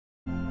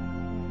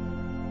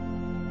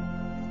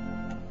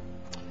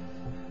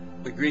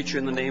We greet you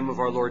in the name of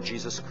our Lord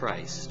Jesus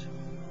Christ.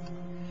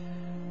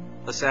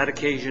 A sad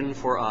occasion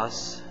for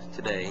us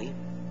today,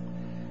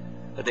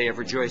 a day of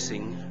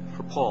rejoicing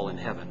for Paul in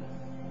heaven.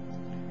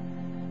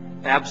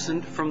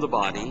 Absent from the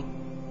body,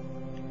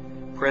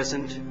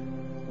 present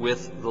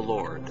with the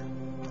Lord.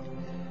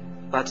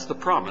 That's the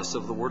promise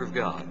of the Word of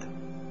God.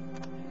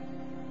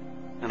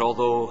 And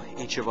although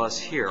each of us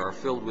here are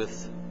filled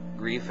with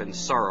grief and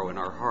sorrow in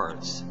our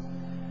hearts,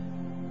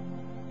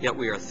 yet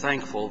we are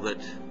thankful that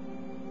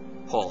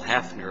Paul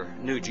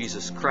Hafner knew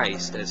Jesus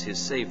Christ as his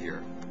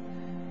Savior.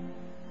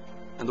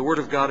 And the Word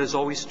of God is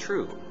always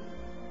true.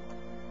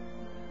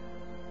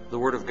 The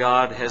Word of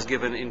God has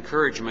given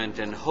encouragement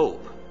and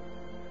hope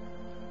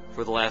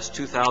for the last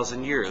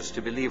 2,000 years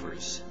to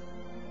believers.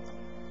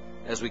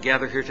 As we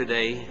gather here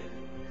today,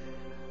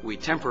 we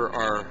temper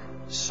our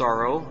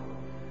sorrow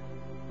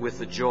with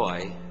the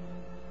joy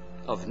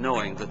of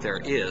knowing that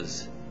there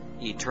is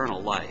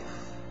eternal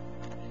life.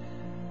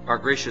 Our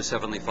gracious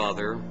Heavenly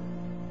Father,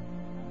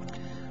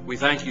 we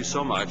thank you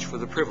so much for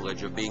the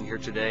privilege of being here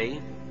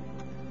today.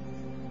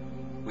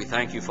 We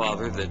thank you,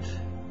 Father, that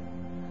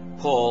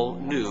Paul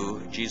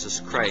knew Jesus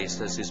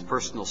Christ as his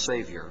personal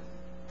Savior.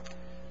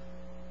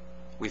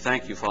 We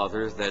thank you,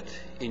 Father, that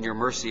in your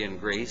mercy and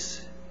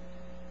grace,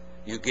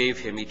 you gave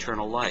him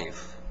eternal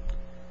life,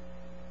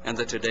 and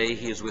that today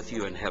he is with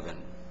you in heaven.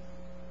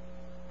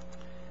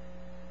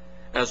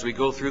 As we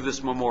go through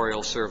this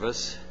memorial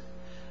service,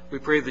 we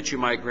pray that you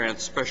might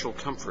grant special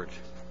comfort,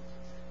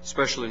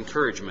 special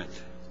encouragement,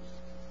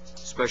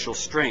 special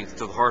strength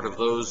to the heart of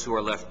those who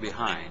are left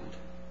behind.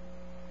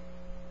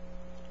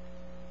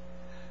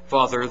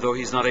 Father, though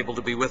he's not able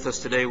to be with us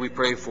today, we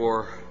pray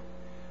for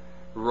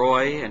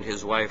Roy and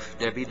his wife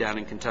Debbie down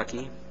in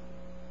Kentucky.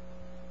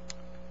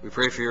 We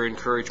pray for your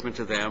encouragement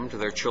to them, to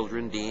their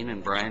children, Dean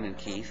and Brian and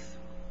Keith.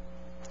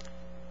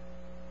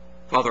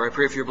 Father, I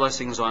pray for your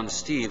blessings on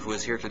Steve, who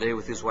is here today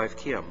with his wife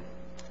Kim.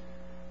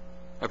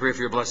 I pray for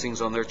your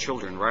blessings on their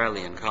children,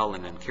 Riley and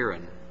Colin and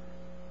Kieran.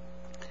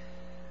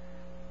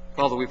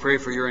 Father, we pray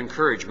for your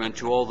encouragement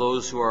to all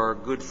those who are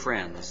good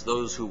friends,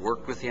 those who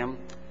work with him,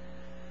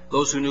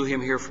 those who knew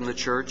him here from the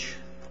church,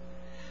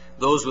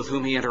 those with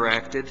whom he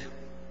interacted,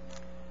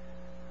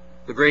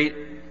 the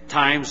great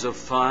times of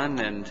fun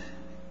and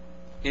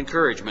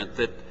encouragement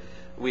that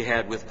we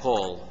had with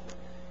Paul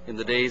in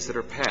the days that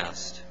are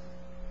past.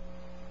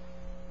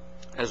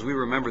 As we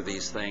remember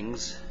these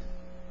things,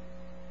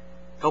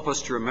 help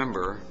us to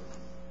remember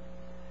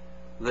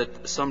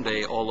that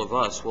someday all of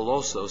us will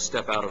also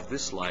step out of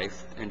this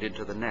life and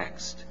into the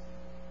next.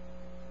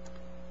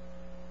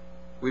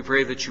 We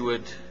pray that you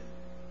would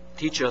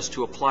teach us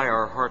to apply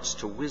our hearts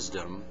to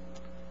wisdom,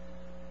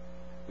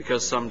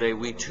 because someday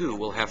we too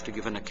will have to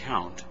give an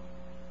account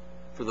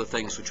for the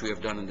things which we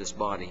have done in this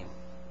body.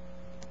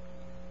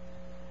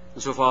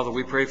 And so, Father,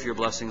 we pray for your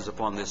blessings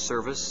upon this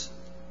service.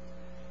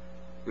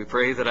 We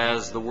pray that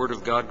as the Word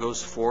of God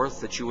goes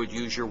forth, that you would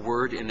use your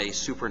Word in a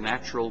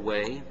supernatural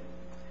way,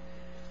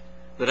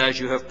 that as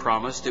you have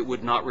promised, it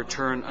would not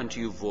return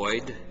unto you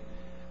void,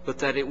 but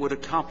that it would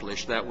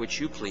accomplish that which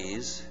you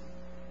please,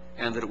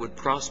 and that it would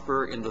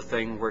prosper in the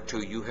thing whereto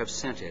you have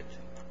sent it.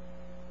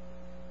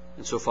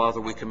 And so,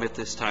 Father, we commit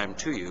this time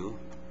to you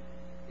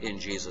in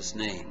Jesus'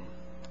 name.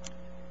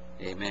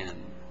 Amen.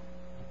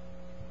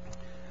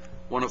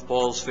 One of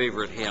Paul's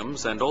favorite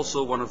hymns, and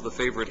also one of the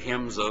favorite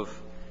hymns of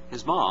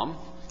his mom,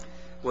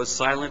 was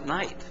Silent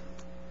Night.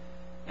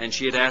 And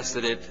she had asked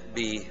that it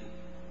be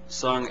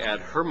sung at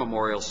her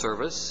memorial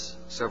service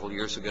several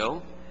years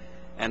ago,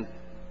 and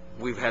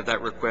we've had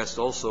that request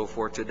also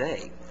for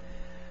today.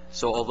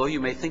 So although you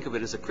may think of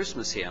it as a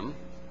Christmas hymn,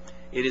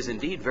 it is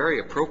indeed very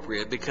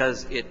appropriate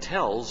because it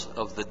tells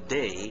of the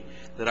day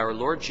that our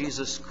Lord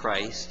Jesus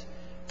Christ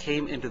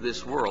came into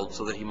this world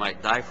so that he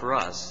might die for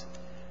us,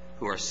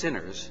 who are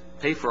sinners,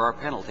 pay for our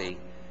penalty,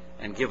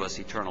 and give us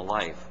eternal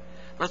life.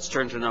 Let's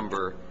turn to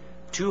number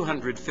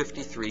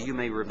 253. You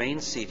may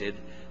remain seated,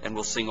 and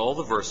we'll sing all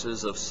the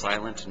verses of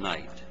Silent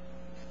Night.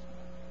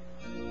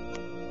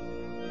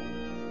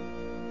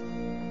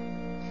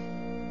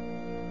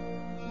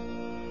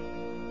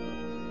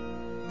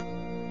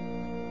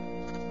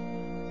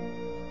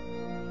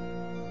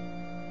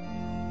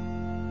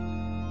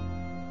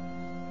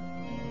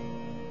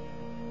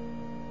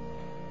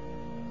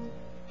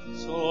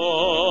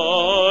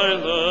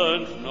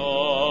 Silent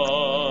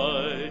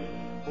night,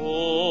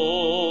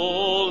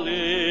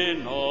 holy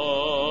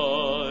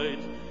night,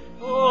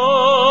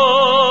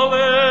 all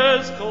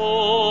is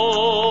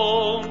cold.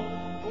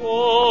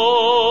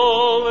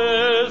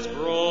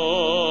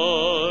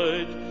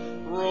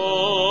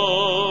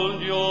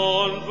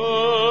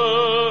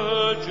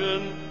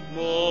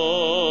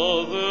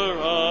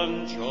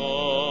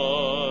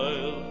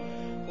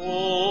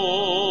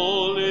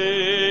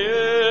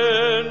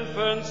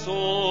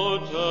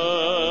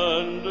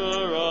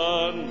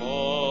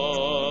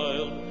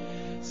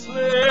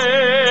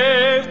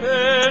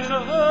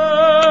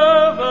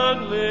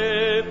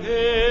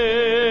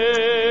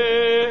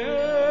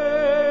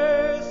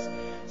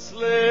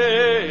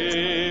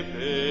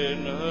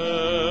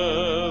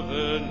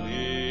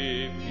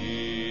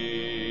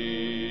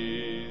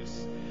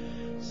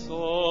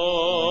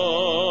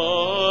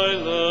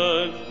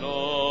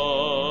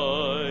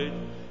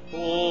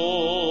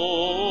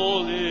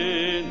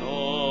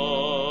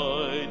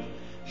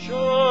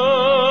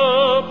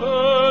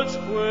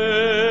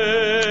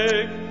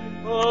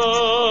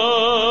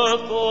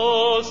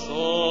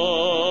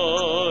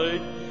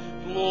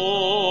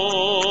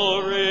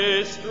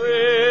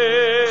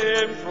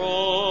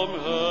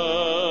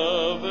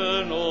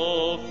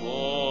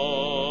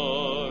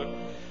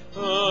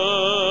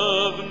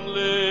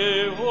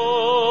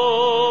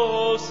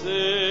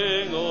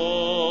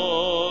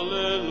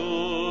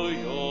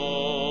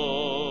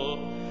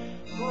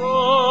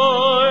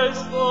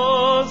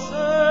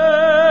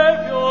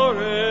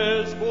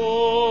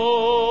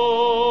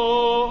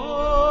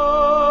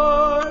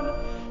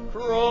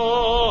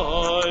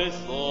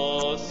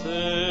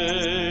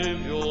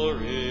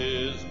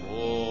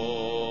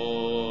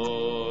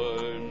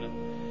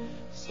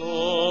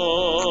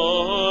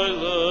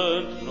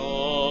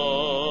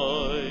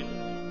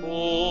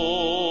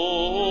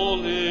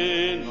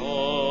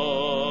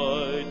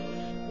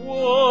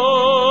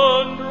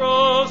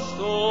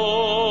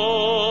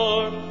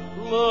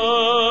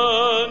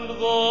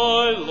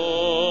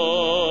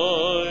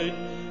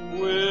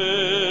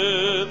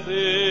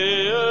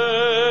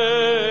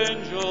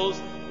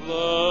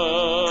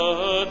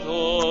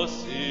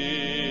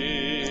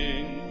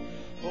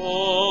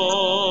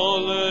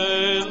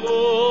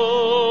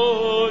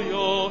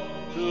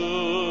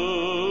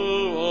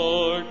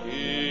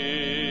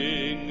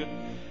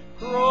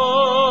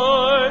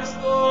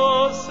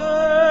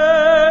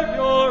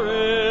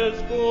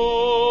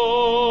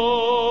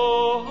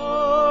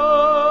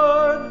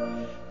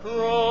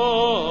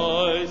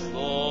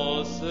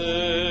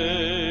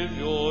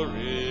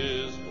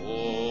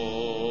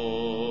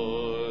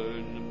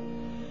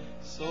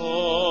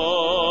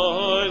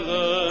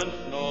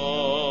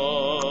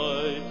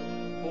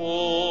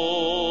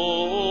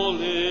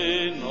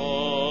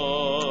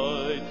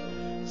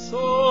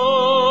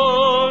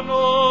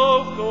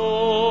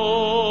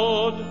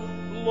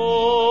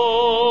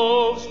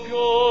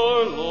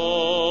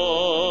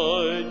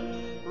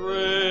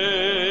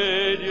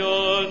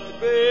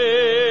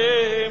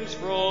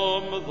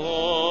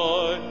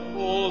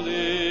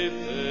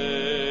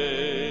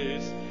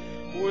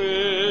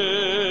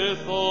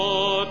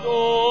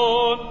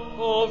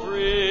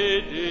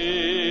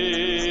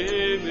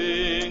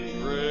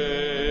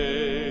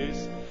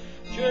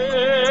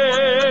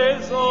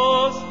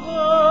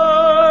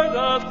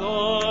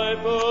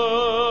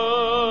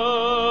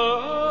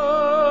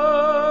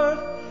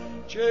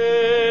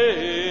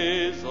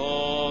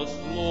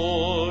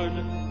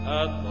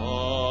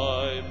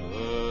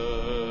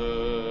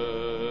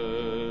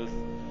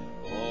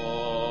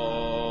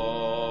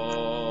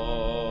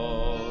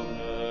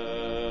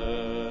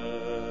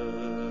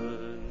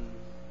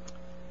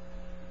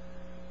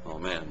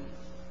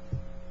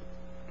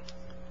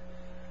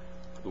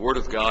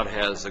 God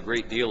has a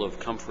great deal of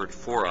comfort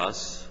for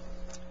us.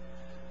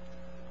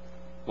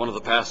 One of the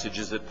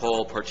passages that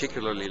Paul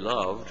particularly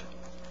loved,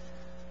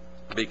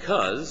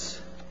 because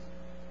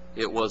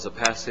it was a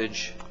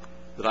passage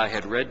that I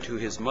had read to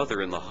his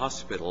mother in the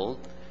hospital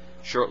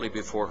shortly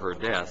before her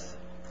death.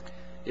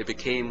 It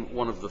became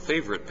one of the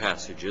favorite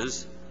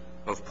passages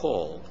of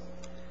Paul,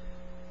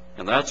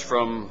 and that's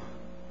from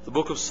the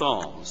book of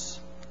Psalms.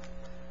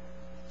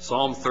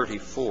 Psalm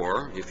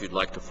 34, if you'd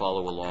like to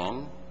follow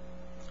along.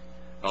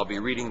 I'll be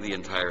reading the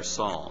entire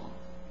psalm.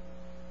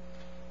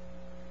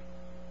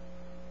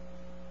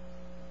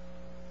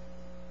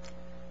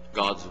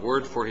 God's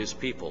word for his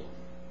people.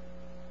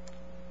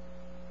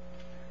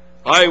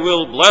 I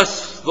will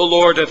bless the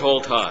Lord at all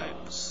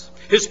times.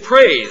 His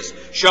praise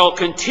shall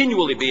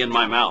continually be in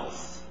my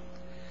mouth.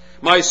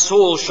 My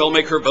soul shall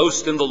make her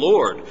boast in the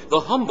Lord. The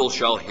humble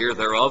shall hear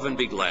thereof and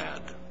be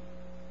glad.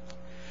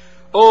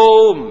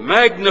 Oh,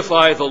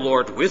 magnify the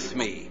Lord with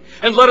me,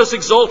 and let us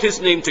exalt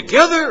his name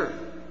together.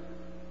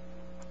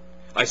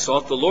 I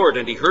sought the Lord,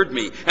 and he heard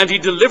me, and he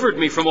delivered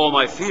me from all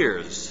my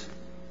fears.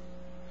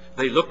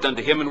 They looked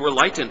unto him and were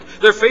lightened.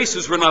 Their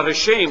faces were not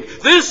ashamed.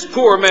 This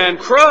poor man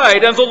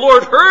cried, and the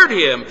Lord heard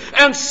him,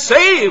 and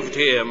saved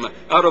him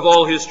out of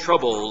all his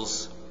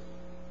troubles.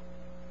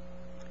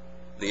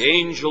 The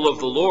angel of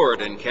the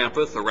Lord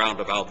encampeth around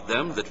about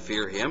them that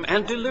fear him,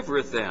 and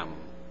delivereth them.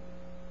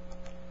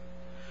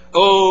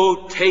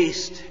 O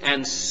taste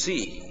and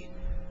see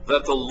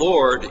that the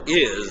Lord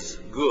is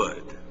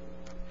good.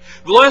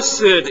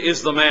 Blessed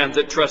is the man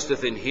that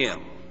trusteth in him.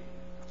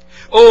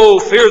 O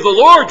fear the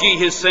Lord, ye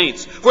his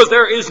saints, for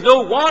there is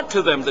no want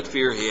to them that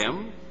fear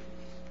him.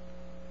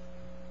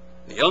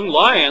 The young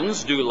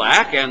lions do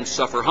lack and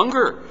suffer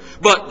hunger,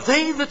 but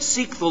they that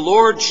seek the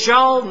Lord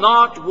shall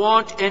not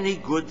want any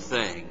good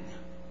thing.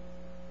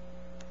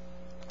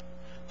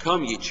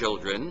 Come, ye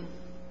children,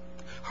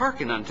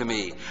 hearken unto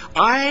me.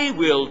 I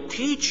will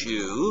teach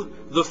you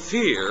the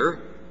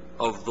fear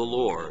of the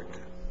Lord.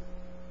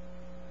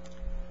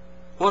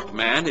 What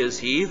man is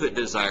he that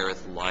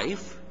desireth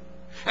life,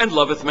 and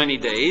loveth many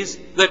days,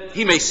 that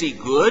he may see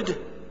good?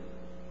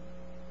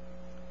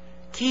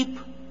 Keep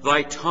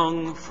thy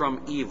tongue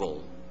from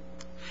evil,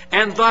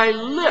 and thy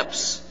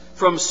lips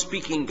from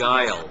speaking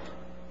guile.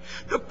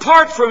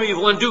 Depart from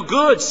evil and do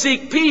good.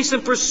 Seek peace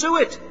and pursue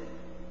it.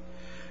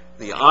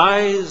 The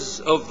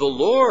eyes of the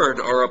Lord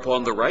are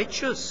upon the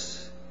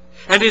righteous,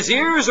 and his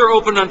ears are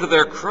open unto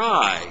their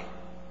cry.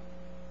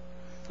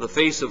 The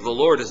face of the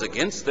Lord is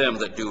against them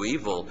that do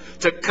evil,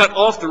 to cut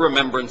off the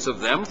remembrance of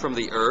them from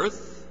the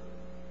earth.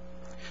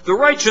 The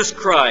righteous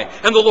cry,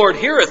 and the Lord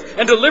heareth,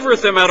 and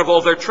delivereth them out of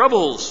all their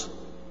troubles.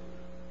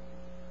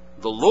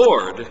 The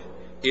Lord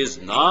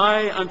is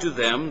nigh unto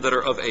them that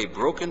are of a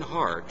broken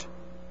heart,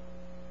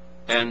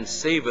 and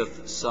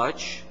saveth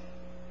such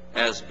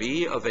as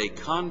be of a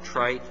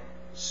contrite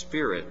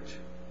spirit.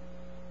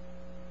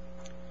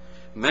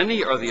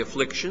 Many are the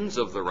afflictions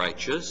of the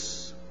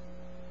righteous,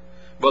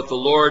 but the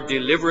Lord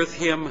delivereth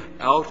him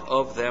out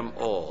of them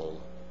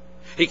all.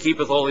 He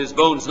keepeth all his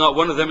bones, not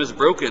one of them is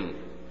broken.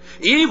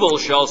 Evil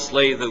shall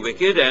slay the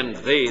wicked, and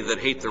they that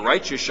hate the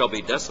righteous shall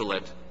be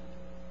desolate.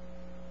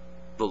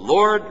 The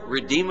Lord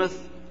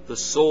redeemeth the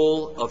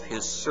soul of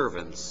his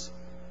servants,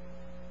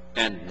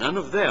 and none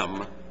of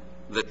them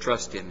that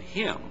trust in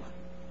him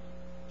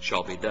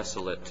shall be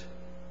desolate.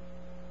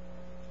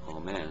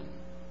 Amen.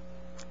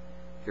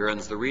 Here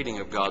ends the reading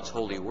of God's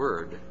holy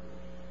word.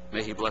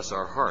 May he bless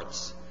our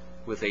hearts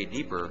with a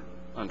deeper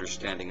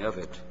understanding of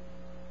it.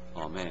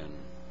 Amen.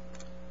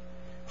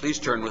 Please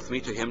turn with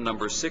me to hymn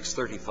number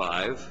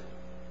 635,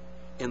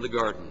 In the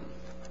Garden.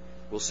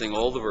 We'll sing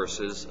all the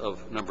verses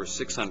of number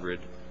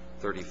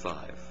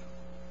 635.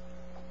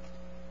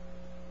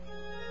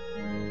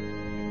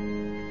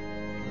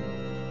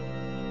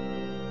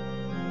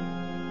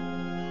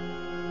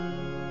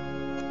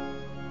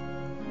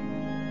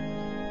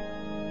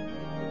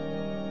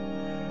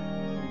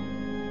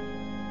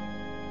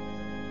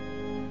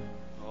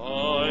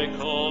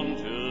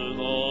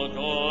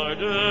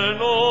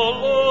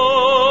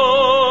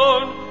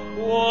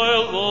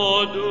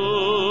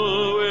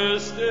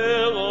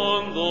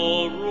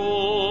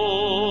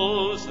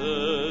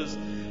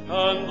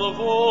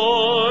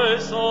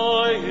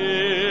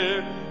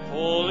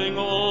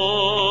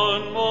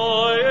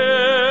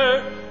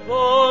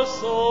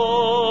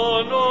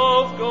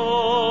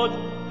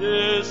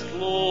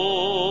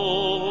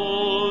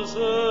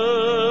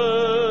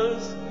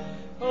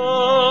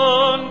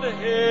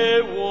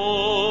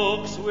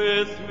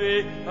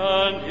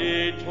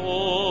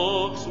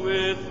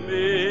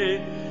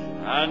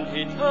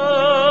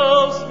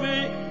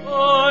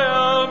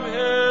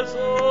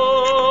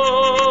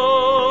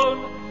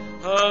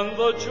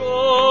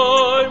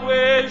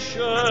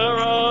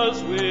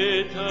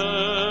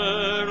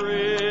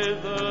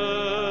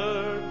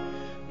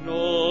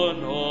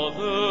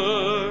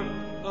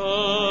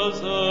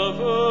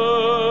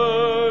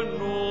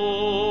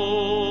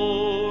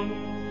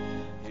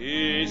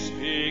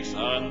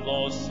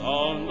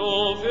 Sound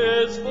of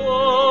his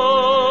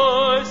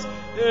voice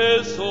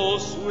is so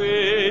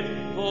sweet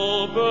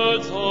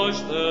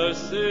hush their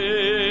singing,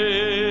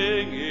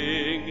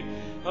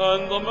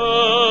 and the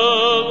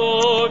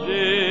melody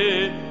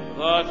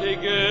that he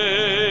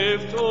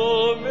gave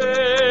to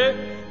me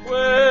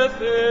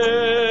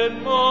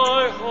within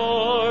my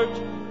heart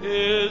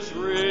is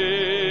ringing.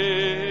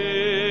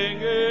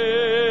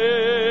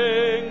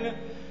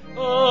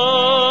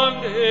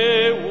 And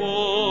he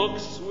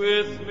walks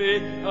with me,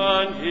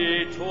 and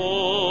he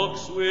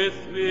talks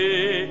with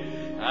me,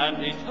 and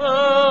he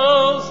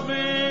tells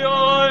me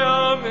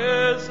I am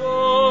his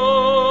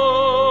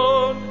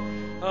own,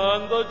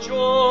 and the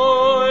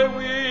joy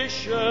we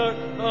share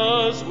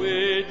as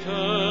we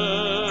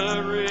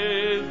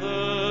tarry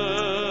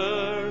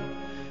there,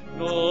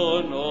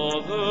 none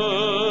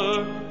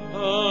other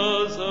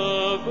has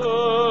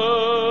ever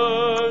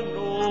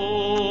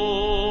known.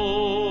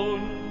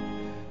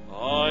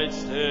 I'd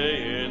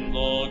stay in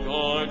the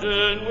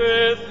garden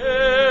with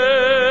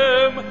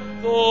him,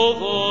 though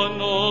the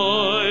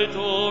night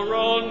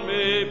around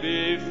me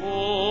be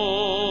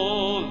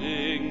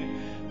falling,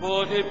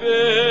 but he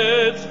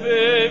bids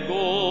me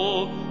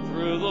go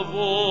through the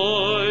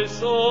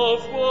voice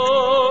of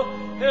woe.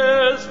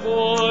 His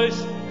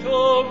voice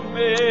to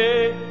me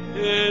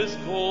is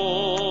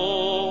calling,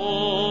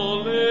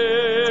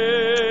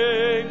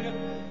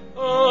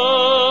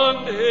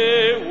 and he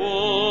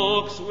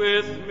walks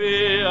with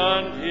me,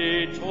 and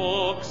he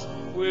talks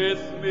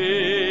with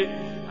me,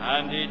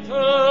 and he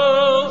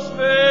tells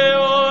me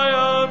I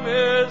am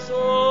his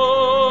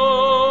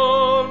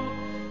own,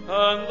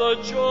 and the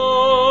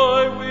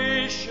joy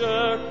we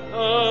share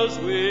as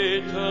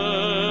we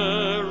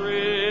tarry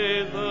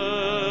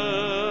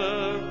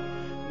there,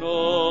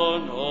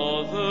 none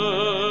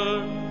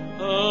other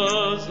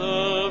has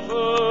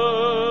ever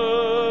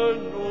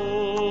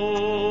known.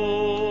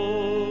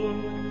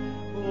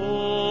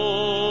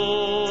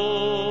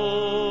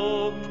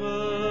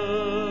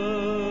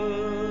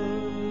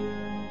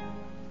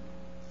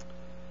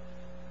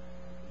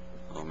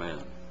 Amen. Amen.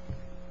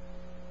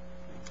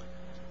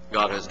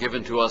 God has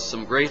given to us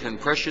some great and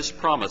precious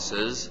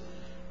promises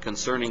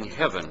concerning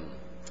heaven.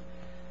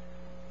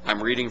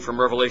 I'm reading from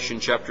Revelation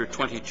chapter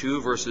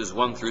 22, verses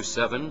 1 through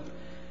 7,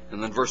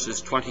 and then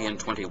verses 20 and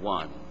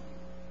 21.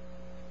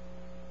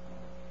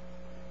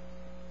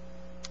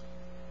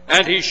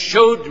 And he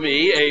showed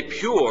me a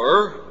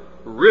pure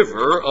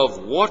river of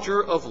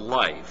water of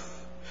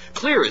life,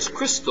 clear as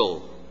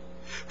crystal,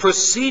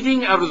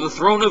 proceeding out of the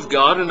throne of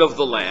God and of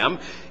the Lamb.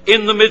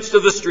 In the midst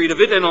of the street of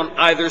it, and on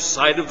either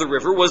side of the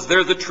river, was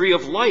there the tree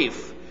of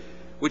life,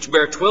 which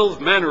bare 12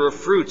 manner of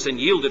fruits, and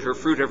yielded her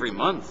fruit every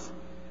month.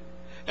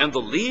 And the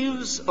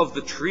leaves of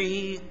the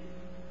tree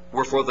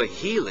were for the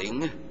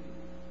healing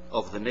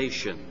of the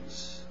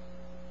nations.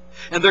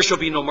 And there shall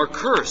be no more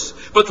curse,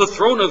 but the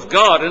throne of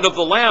God and of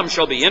the Lamb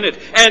shall be in it,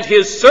 and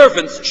his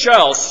servants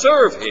shall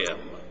serve him.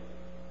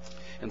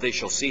 And they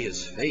shall see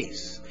his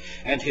face,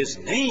 and his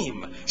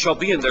name shall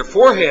be in their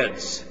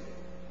foreheads.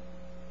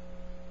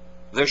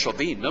 There shall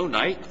be no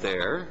night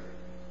there,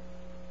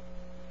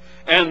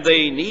 and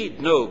they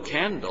need no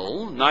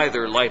candle,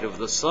 neither light of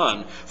the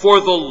sun, for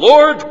the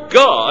Lord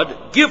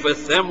God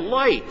giveth them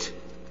light,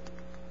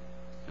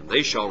 and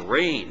they shall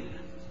reign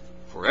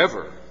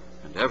forever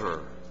and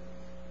ever.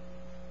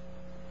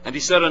 And he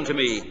said unto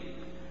me,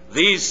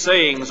 These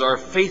sayings are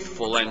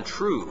faithful and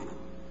true.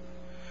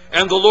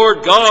 And the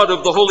Lord God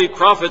of the holy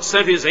prophets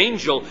sent his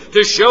angel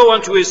to show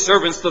unto his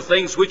servants the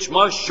things which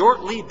must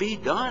shortly be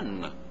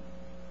done.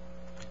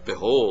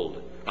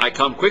 Behold, I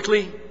come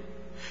quickly.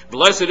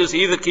 Blessed is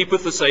he that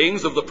keepeth the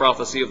sayings of the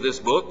prophecy of this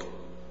book.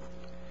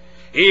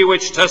 He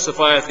which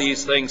testifieth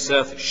these things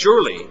saith,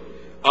 Surely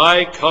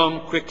I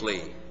come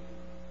quickly.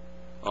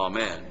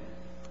 Amen.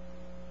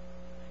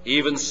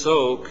 Even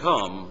so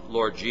come,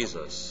 Lord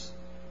Jesus.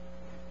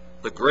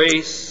 The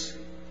grace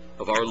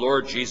of our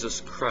Lord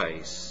Jesus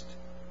Christ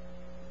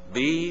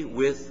be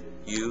with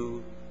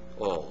you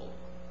all.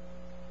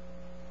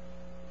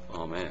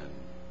 Amen.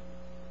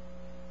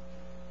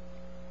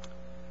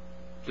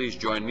 Please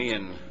join me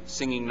in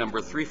singing number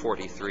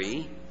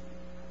 343,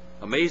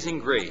 Amazing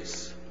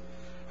Grace.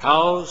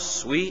 How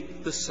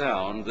sweet the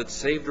sound that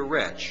saved a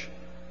wretch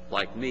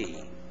like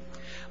me.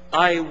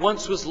 I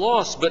once was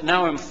lost, but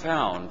now am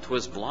found.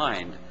 'Twas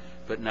blind,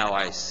 but now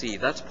I see.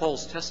 That's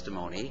Paul's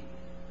testimony.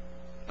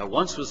 I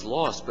once was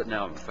lost, but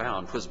now am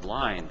found. 'Twas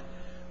blind,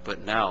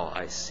 but now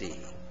I see.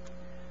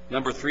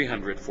 Number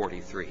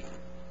 343.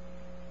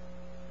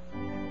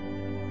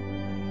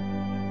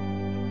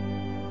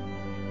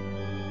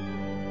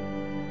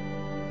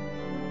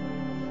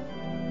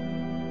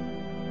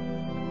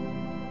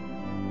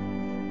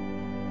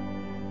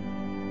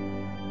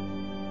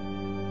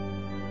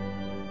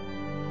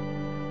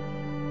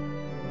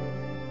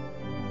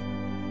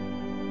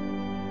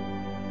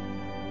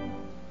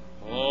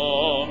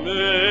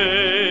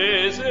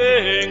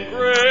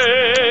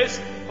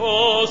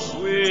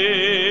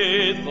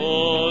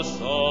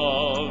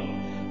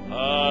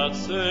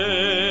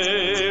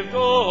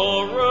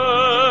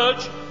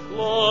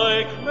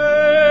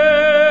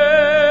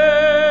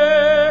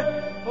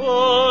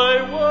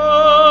 I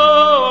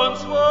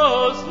once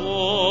was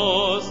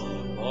lost,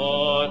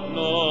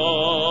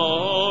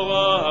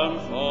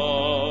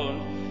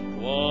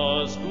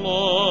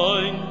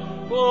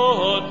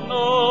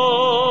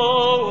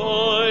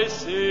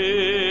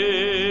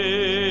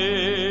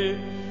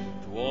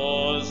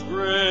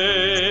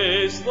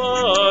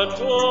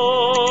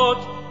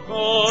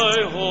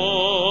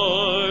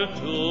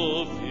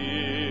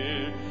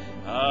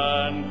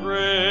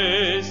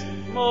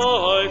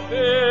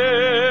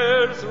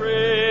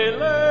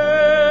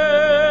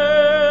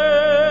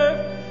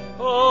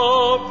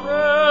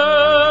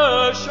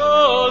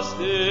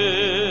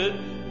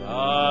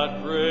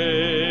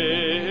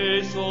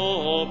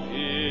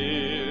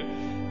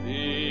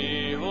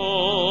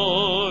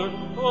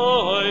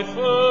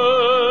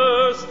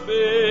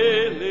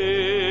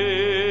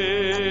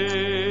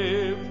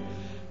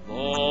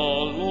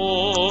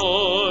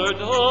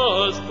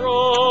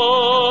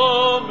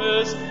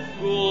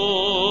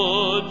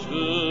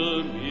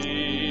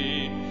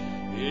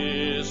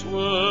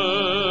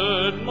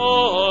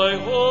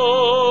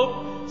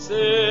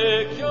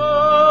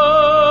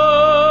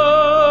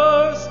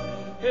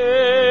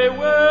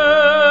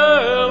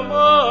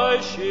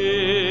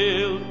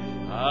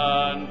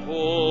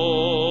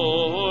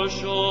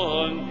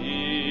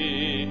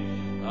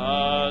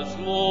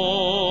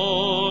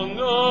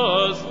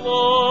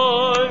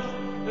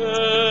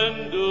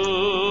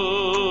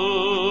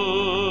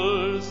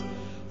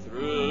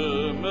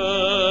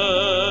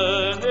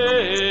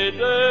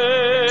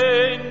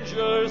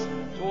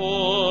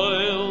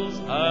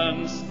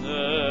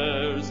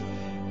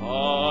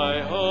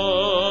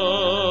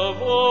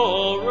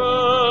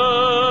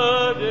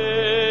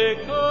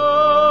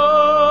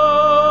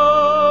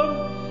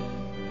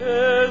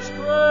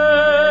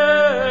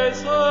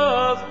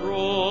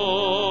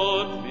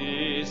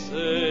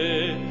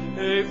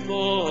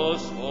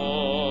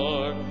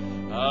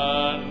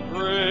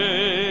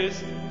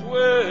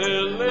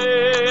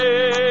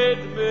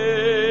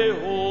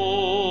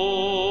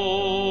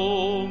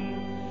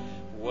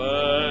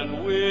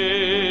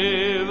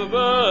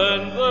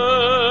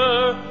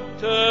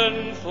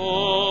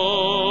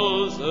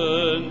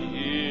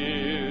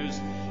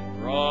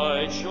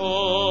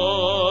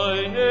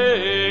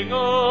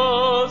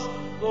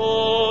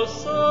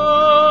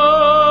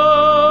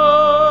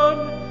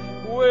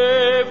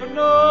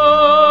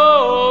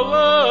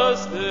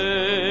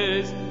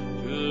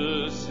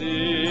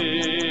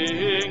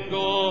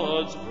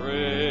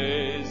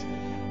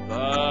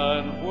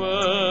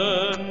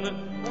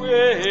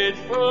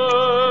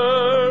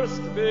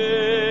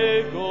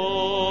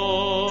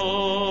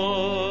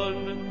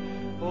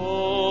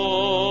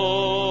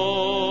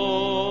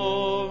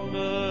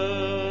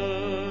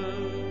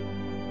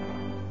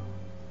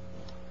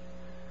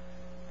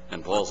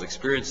 Paul's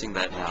experiencing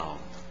that now.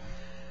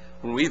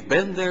 When we've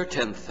been there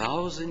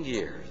 10,000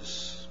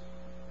 years,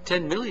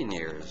 10 million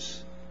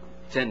years,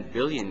 10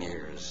 billion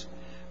years,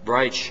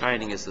 bright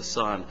shining as the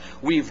sun,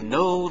 we've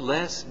no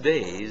less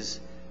days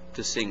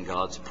to sing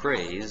God's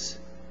praise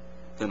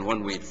than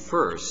when we'd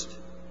first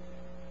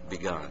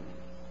begun.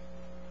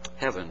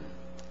 Heaven,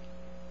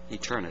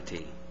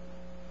 eternity.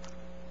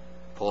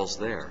 Paul's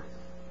there.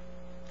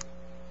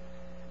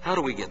 How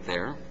do we get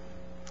there?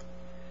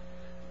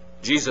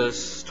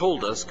 Jesus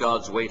told us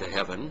God's way to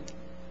heaven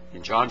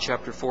in John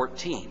chapter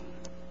 14,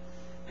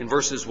 in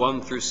verses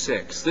 1 through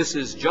 6. This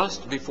is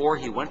just before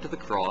he went to the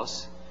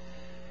cross.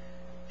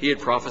 He had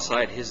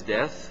prophesied his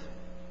death.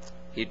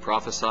 He'd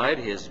prophesied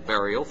his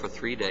burial for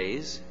 3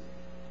 days.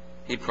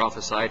 He'd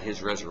prophesied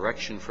his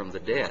resurrection from the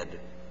dead.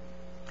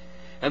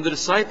 And the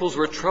disciples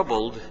were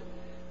troubled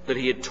that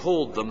he had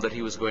told them that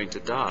he was going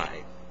to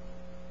die.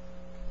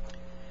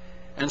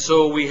 And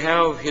so we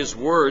have his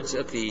words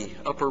at the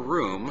upper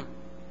room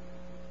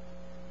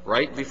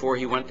right before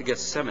he went to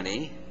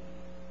Gethsemane,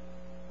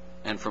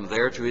 and from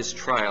there to his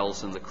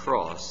trials and the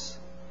cross,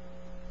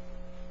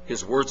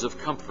 his words of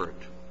comfort.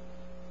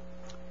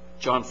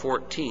 John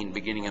 14,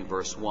 beginning in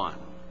verse 1.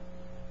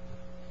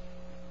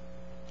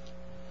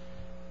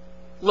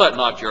 Let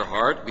not your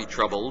heart be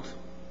troubled.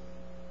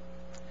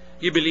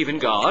 You believe in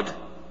God,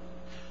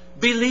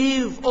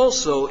 believe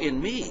also in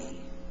me.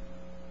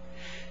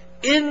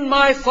 In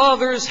my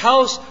Father's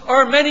house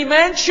are many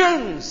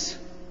mansions.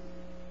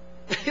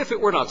 If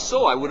it were not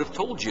so, I would have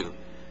told you.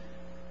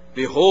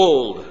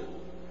 Behold,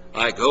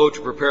 I go to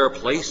prepare a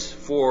place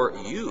for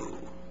you.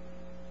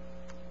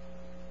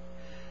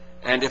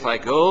 And if I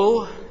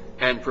go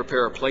and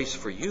prepare a place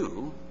for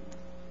you,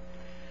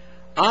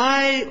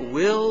 I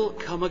will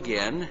come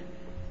again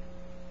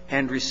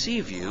and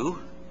receive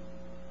you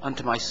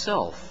unto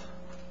myself,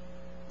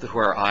 that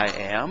where I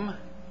am,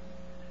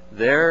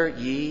 there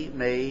ye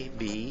may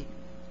be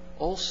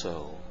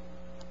also.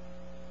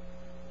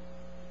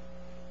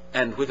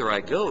 And whither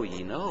I go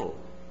ye know,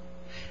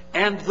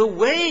 and the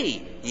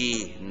way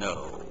ye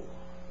know.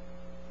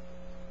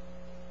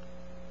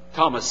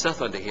 Thomas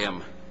saith unto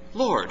him,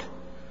 Lord,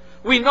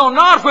 we know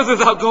not whither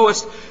thou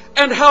goest,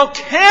 and how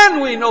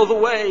can we know the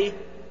way?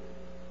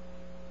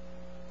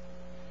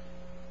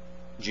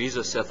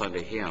 Jesus saith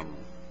unto him,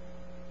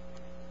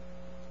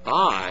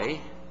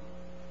 I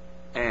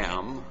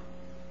am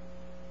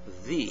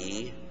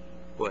the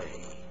way,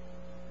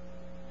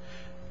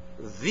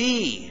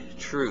 the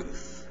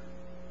truth,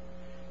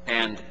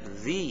 and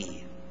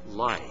the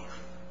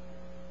life.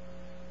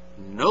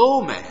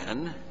 No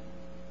man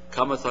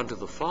cometh unto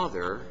the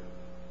Father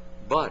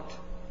but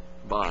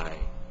by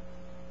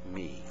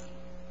me.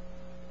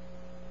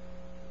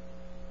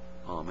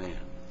 Amen.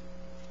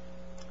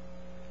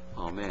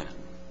 Amen.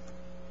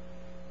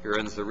 Here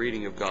ends the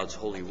reading of God's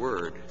holy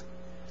word.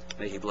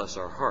 May he bless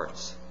our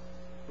hearts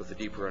with a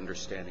deeper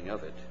understanding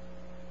of it.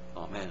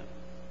 Amen.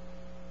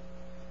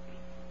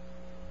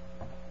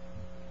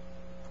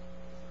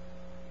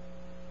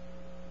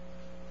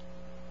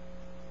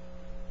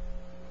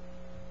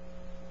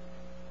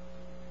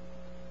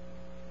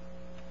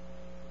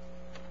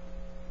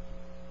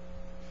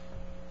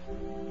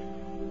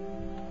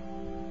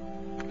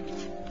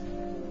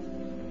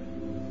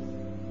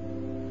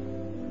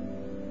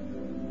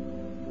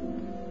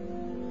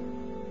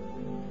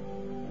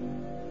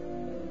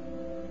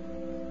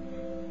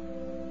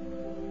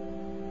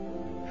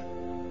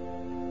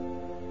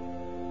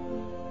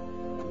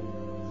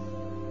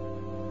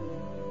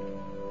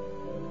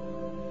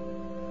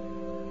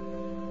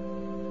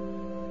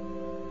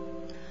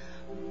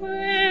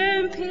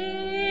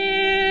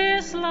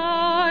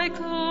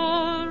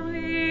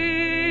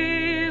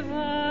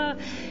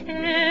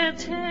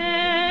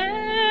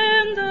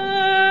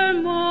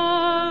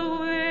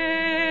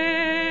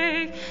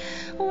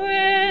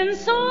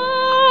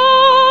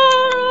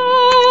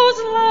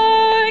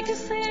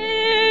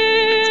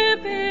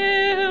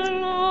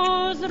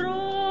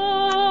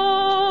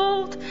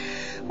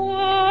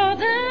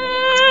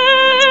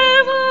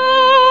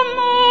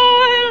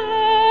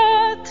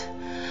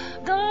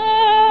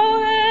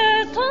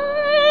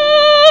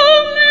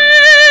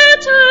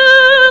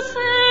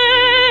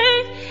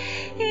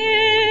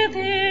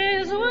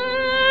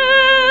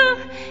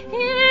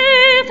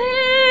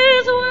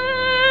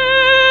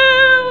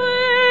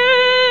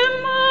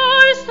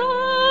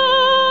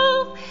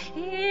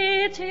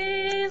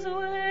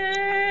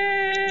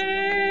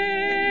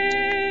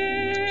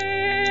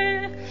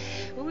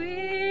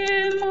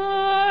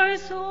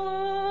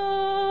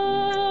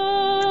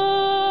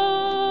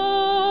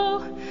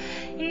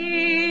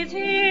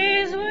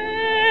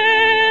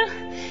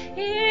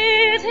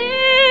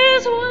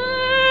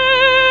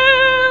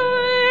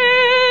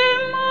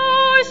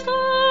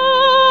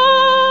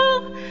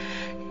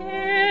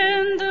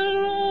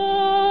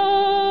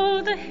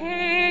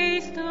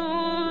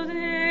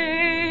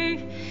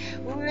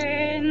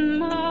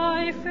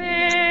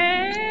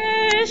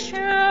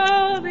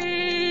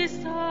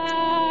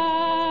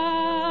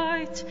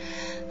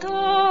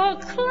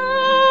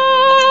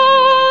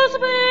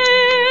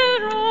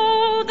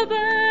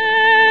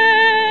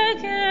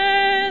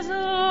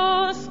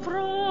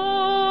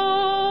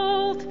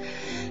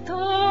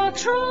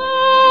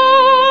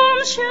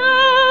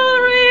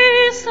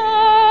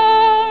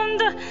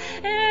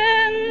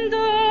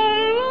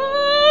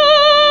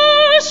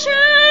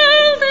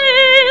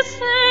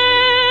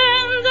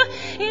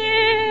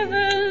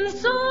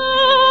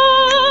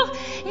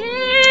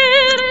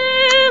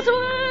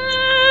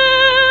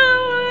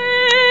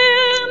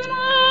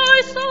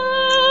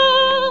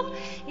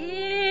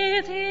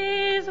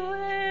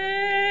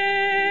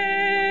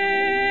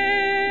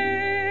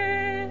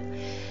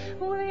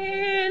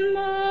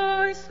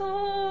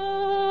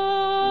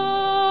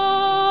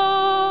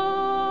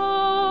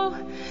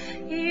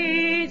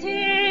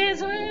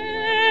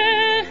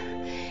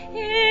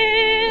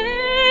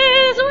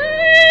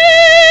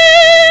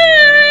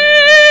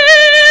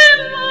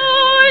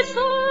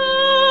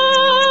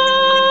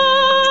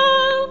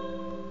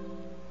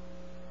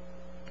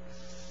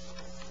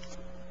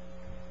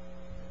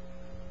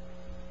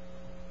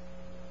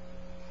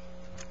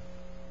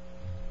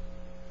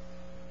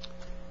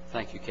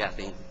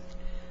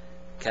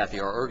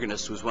 Kathy, our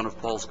organist, was one of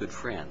Paul's good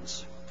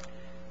friends,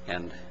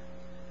 and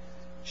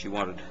she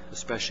wanted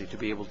especially to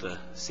be able to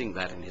sing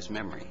that in his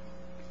memory.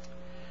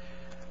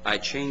 I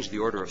changed the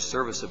order of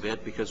service a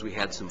bit because we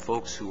had some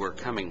folks who were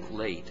coming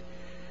late,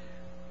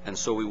 and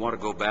so we want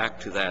to go back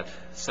to that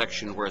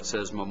section where it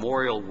says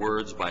memorial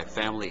words by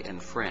family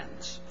and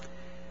friends.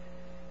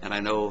 And I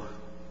know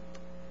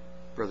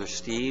Brother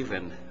Steve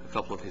and a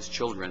couple of his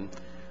children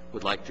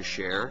would like to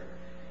share,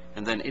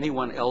 and then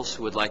anyone else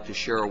who would like to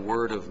share a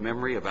word of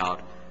memory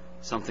about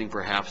something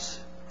perhaps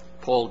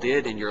Paul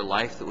did in your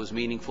life that was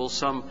meaningful,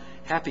 some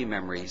happy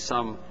memories,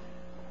 some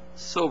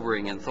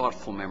sobering and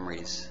thoughtful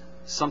memories,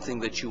 something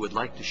that you would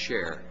like to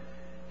share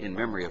in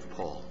memory of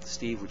Paul.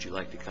 Steve, would you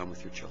like to come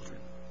with your children?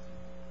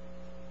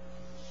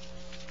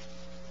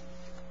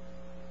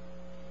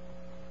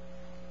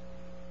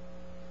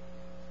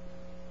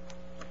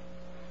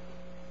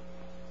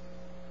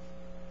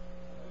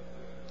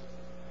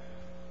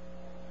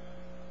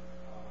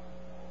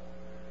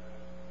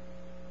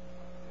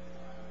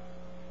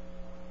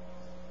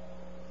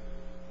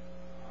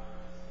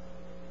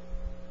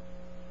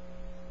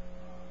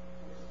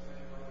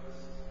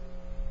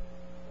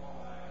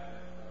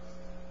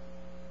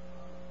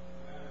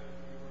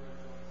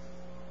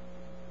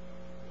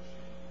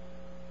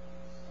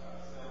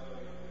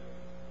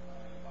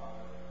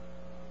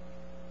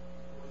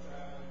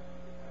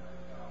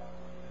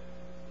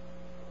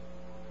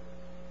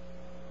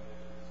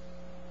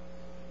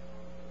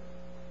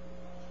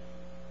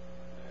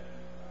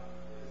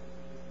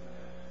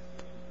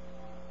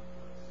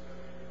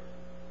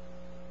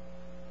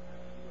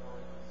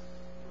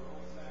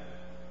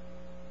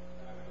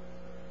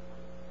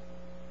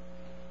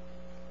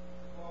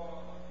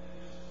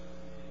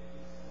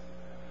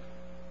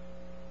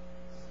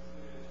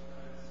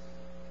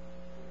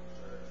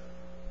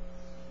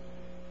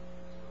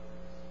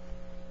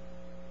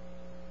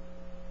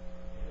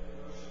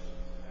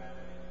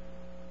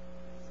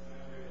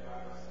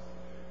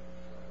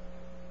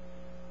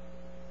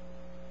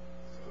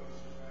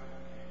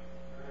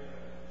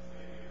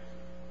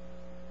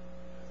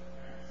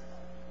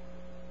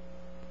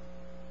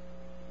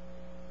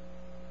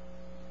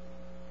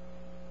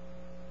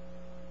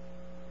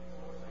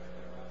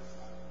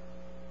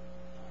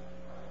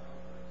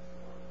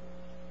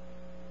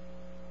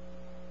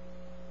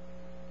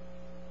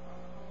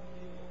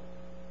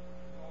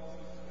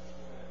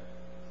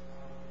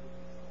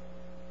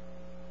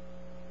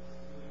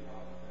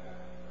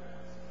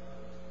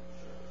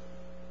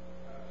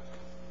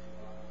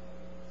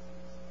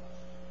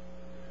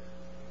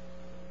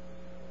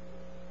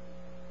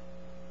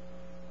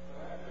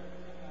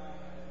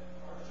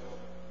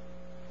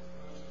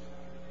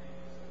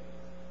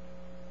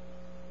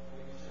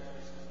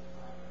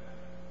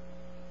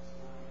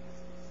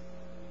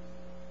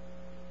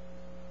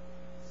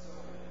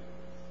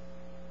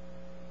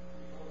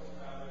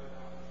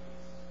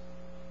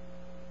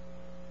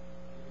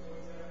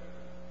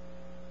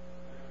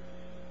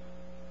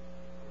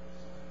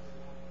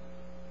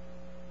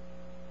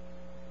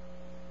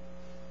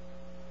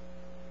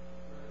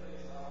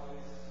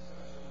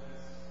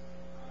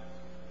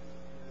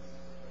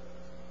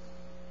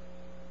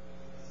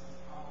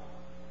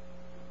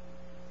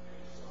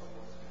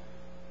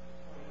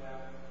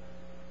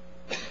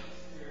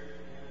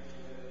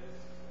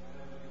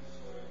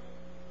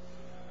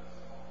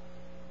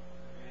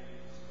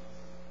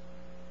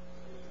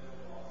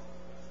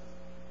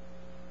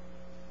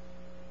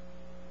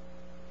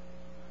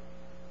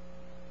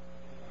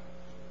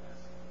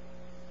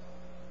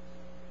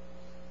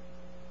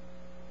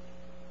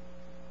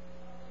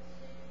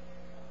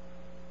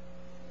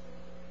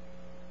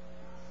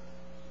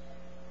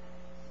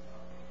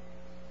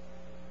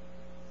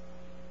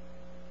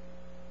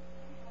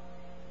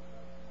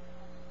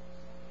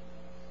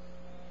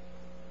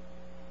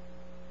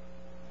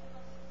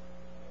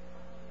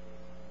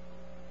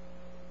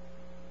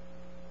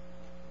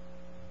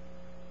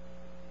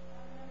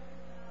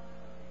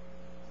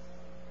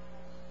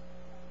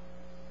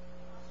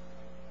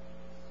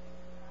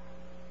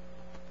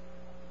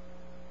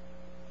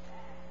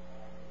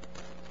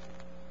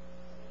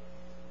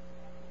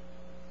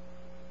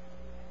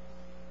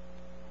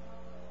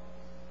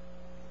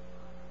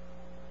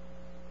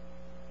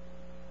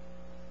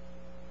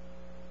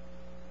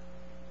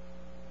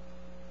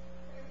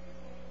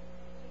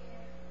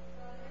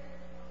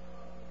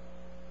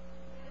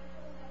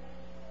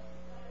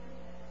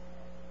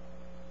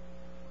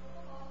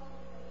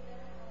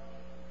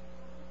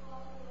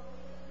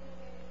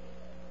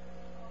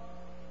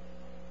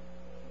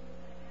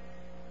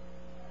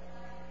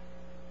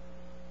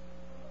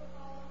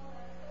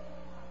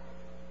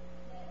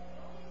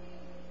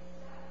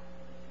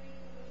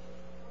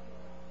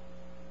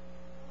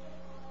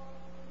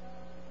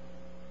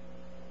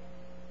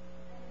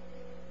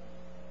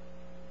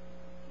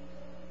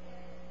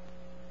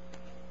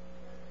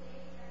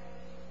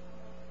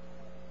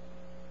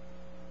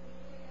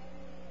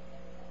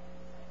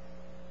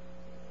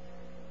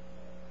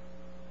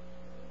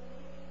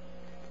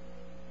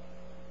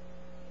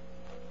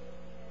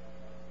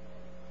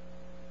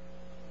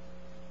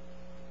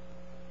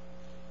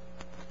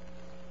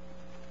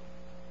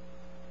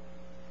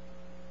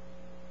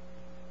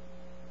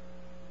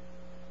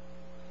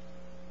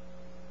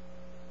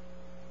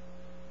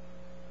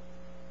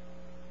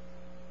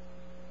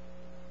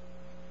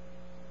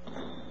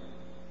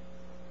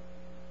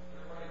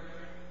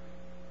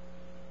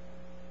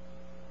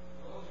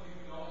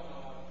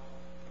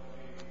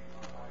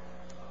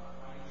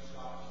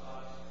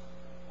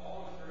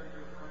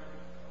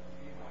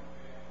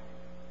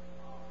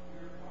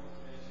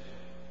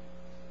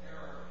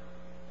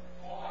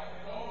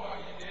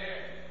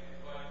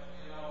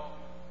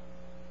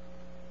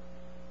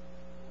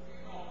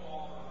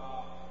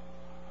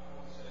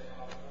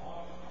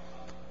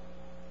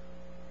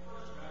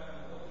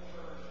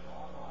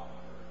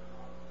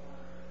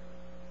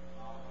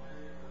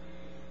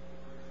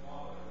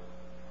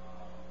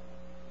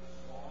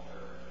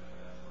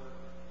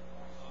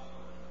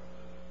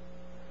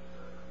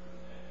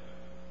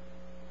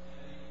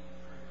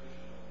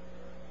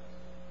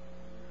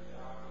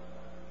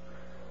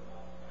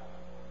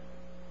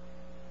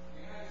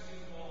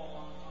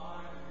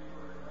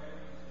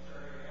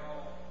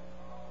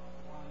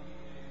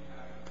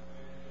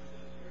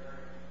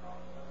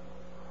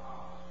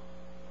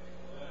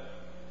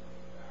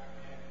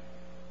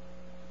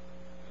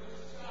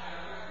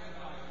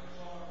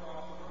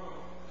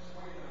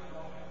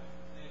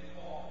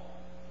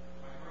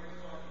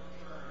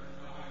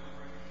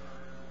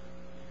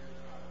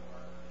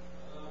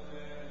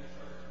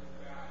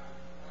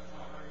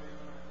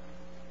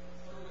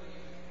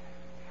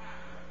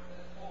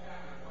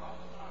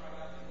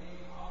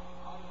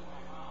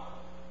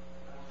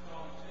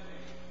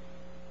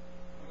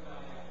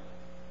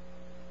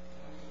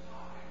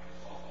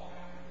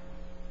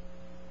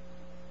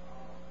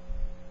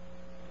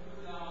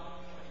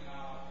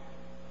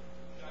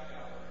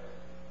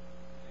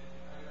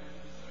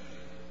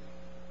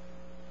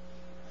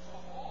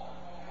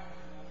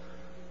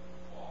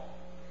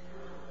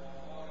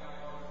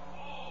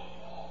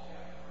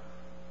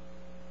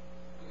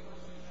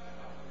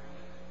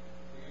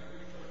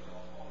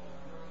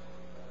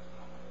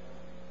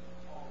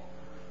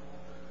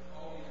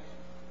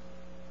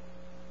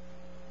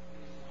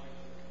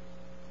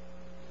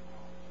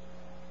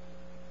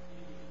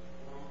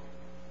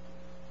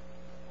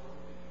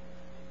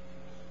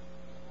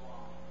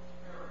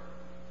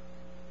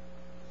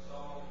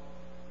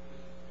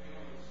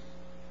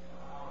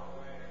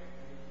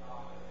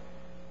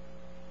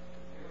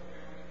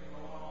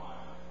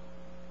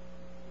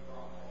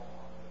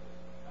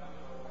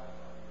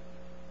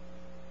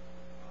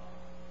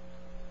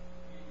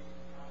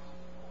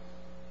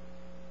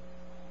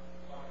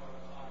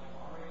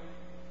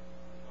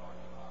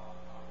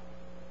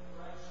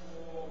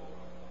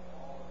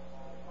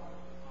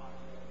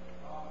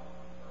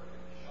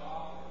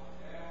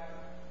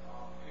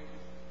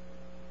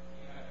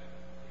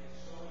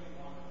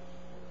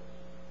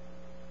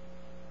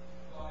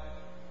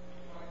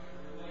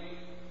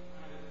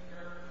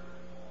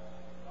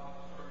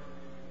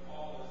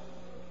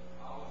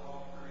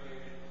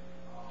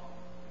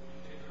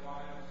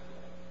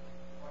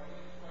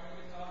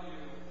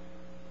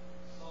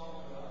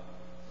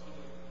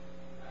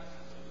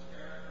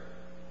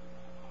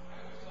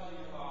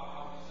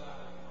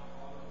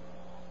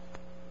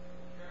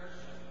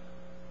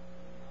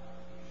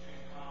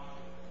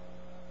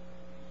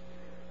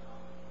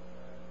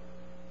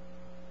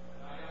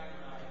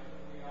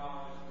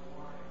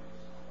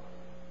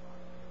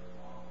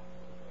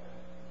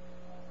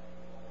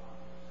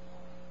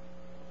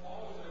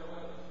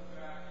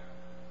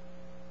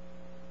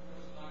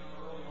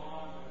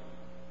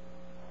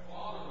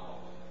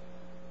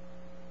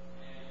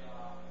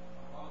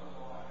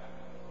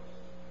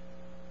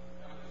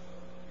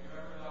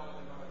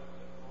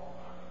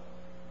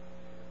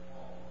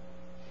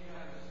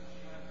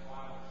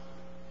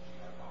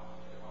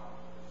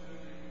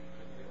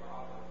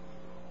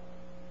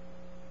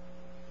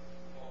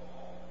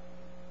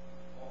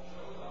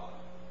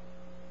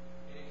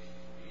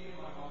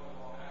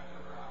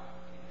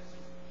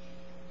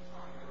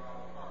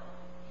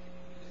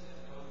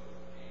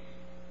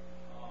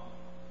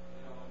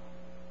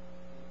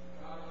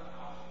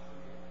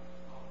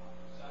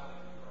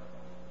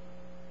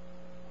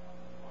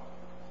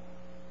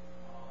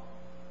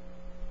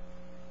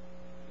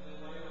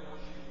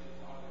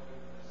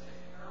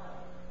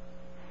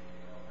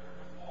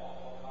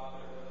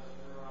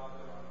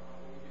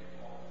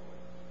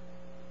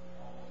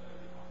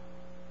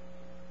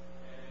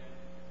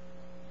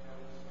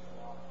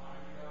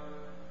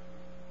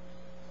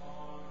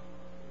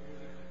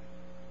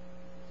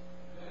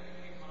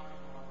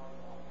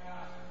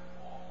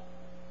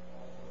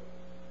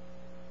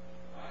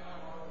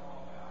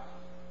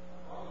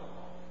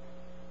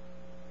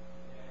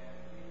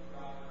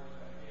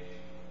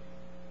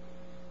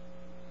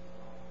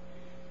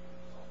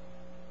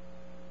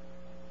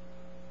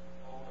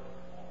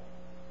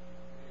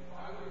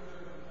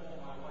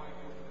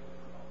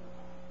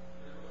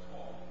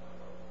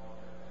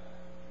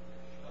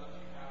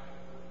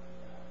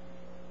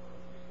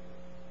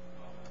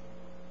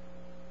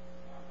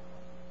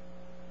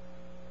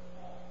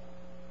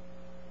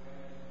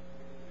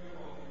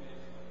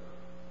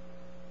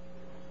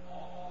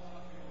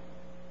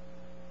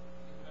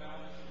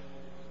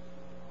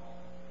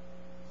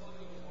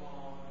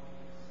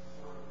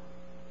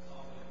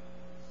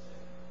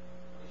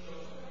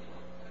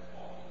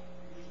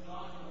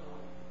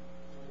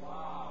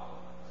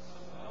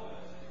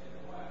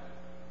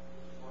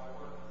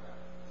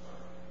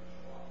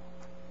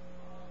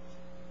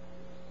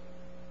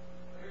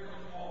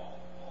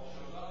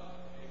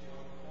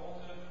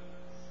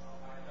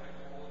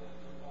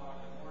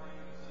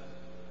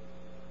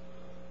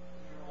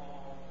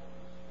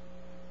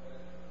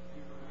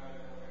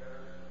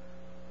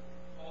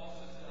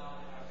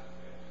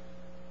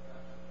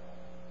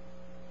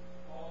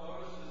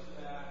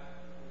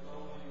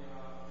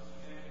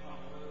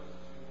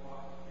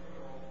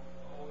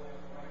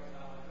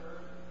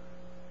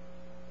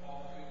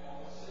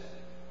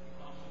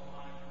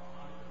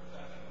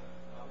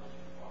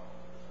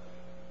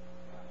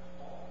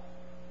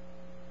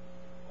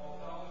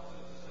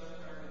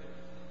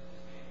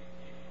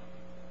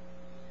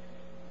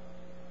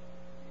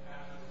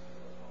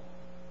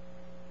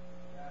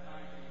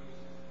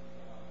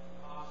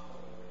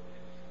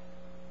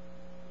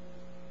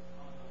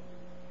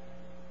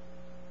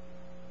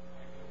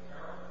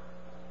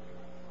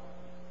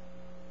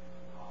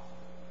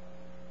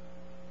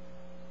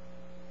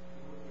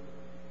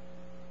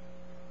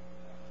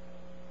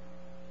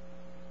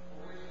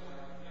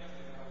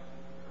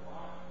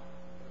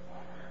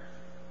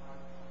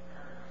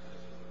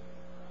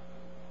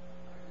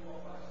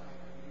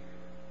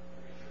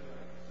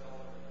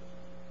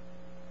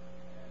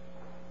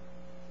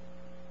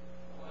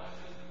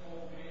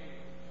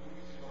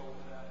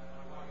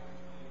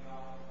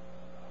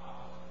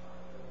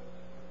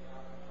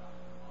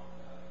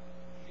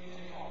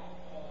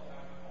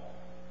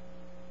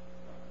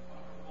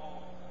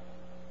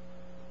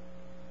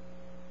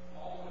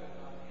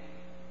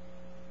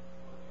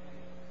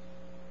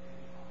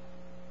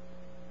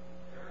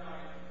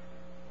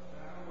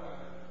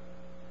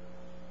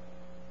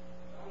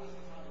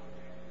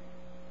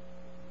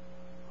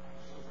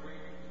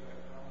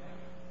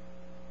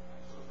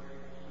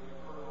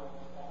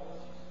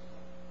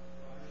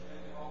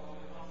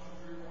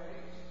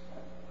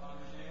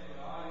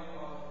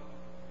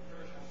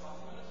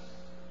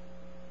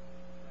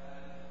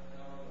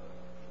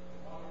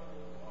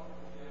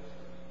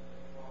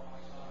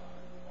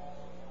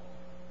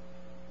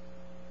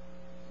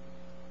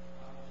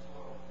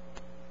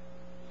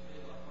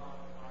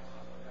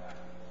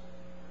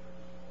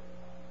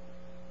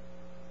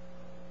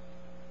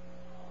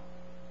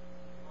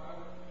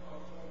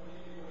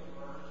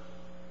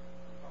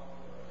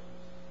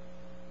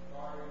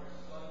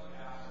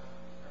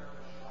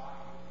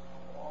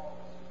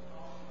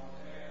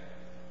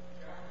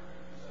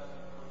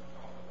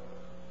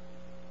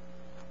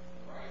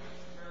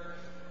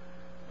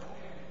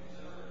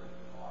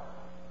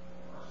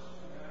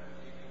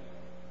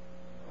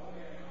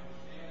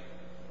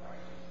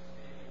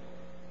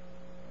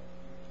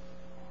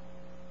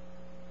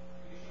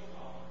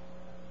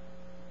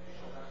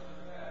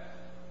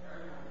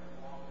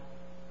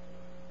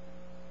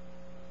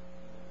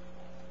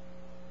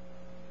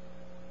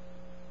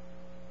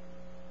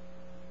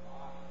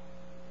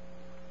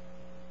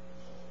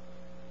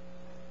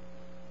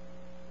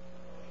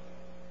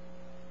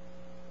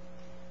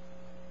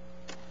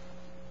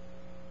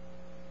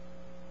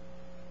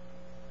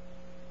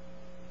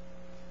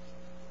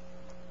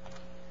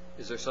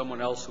 there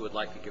someone else who would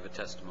like to give a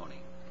testimony?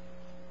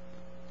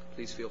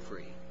 Please feel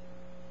free.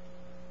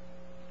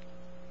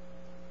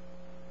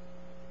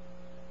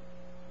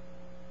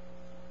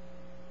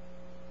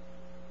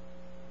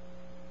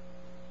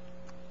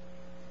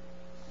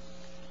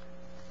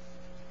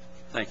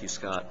 Thank you,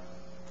 Scott.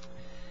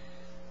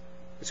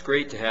 It's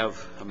great to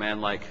have a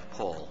man like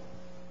Paul.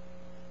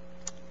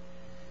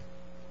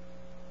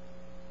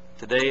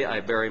 Today I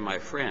bury my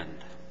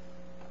friend.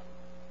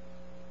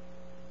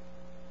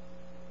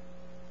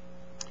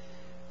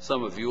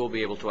 Some of you will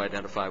be able to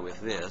identify with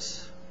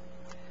this.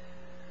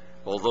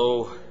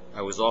 Although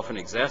I was often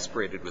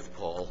exasperated with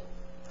Paul,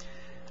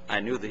 I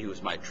knew that he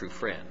was my true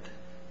friend.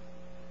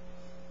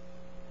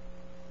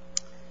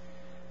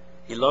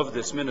 He loved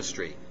this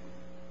ministry.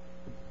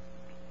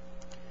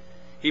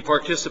 He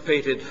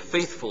participated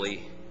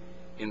faithfully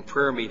in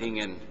prayer meeting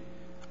and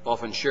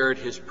often shared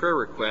his prayer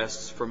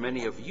requests for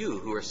many of you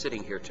who are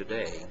sitting here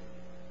today,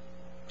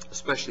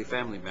 especially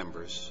family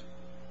members.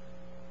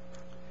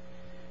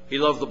 He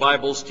loved the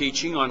Bible's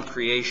teaching on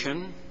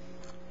creation,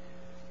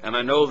 and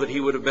I know that he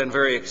would have been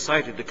very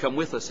excited to come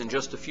with us in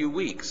just a few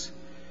weeks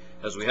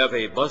as we have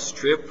a bus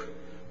trip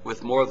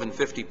with more than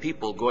 50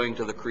 people going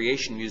to the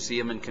Creation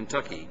Museum in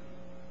Kentucky.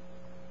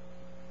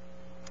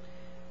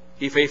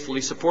 He faithfully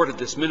supported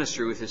this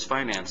ministry with his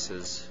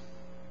finances.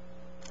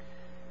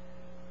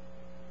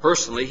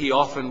 Personally, he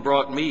often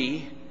brought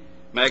me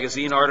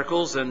magazine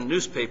articles and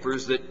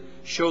newspapers that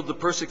showed the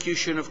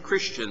persecution of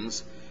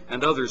Christians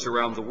and others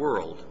around the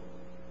world.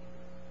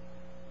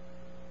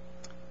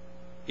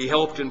 He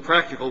helped in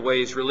practical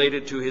ways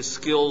related to his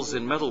skills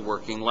in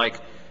metalworking, like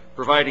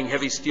providing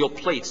heavy steel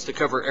plates to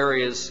cover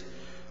areas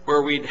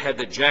where we'd had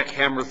to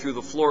jackhammer through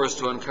the floors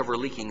to uncover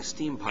leaking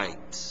steam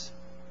pipes.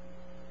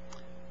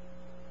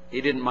 He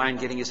didn't mind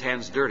getting his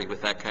hands dirty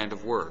with that kind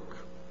of work.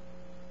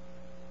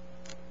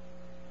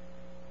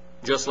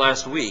 Just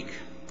last week,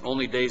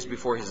 only days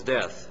before his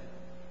death,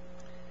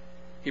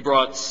 he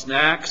brought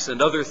snacks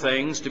and other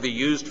things to be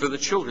used for the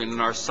children in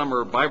our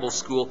summer Bible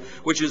school,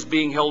 which is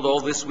being held all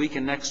this week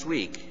and next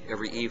week,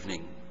 every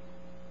evening.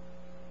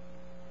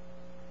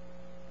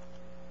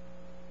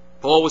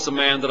 Paul was a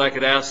man that I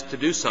could ask to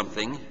do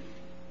something,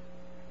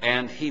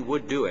 and he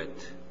would do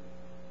it.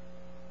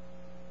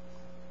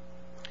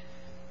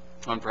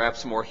 On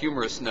perhaps a more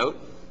humorous note,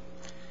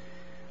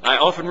 I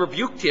often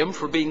rebuked him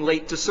for being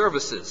late to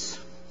services.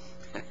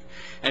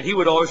 And he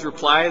would always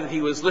reply that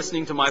he was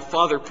listening to my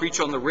father preach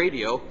on the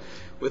radio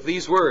with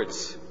these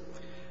words: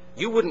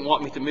 "You wouldn't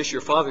want me to miss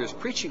your father's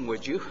preaching,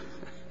 would you?"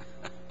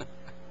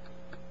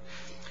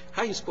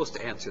 How are you supposed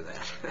to answer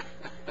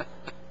that?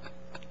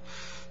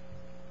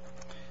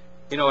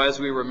 You know, as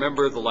we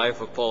remember the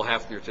life of Paul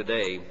Hafner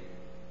today,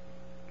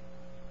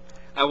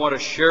 I want to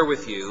share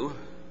with you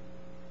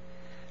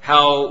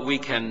how we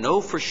can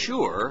know for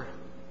sure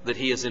that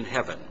he is in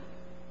heaven.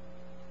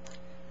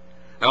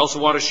 I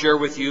also want to share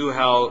with you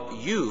how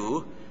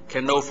you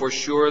can know for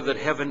sure that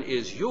heaven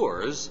is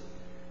yours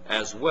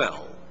as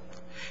well,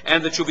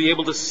 and that you'll be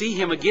able to see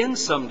him again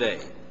someday.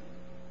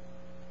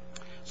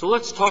 So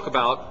let's talk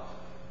about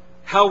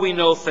how we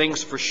know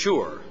things for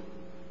sure,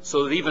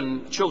 so that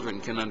even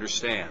children can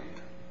understand.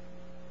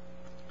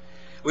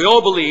 We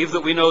all believe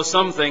that we know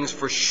some things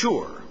for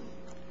sure.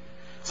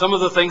 Some of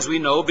the things we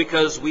know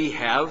because we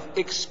have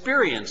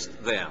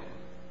experienced them.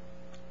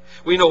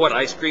 We know what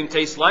ice cream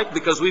tastes like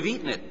because we've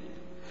eaten it.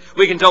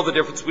 We can tell the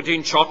difference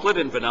between chocolate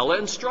and vanilla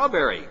and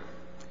strawberry.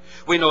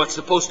 We know it's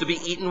supposed to be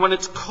eaten when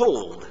it's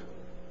cold.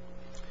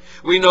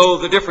 We know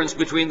the difference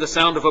between the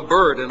sound of a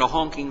bird and a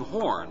honking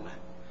horn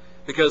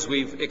because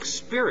we've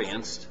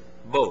experienced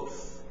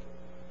both.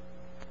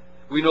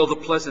 We know the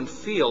pleasant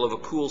feel of a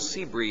cool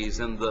sea breeze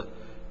and the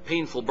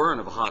painful burn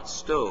of a hot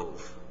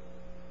stove.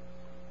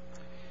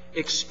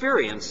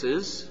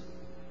 Experiences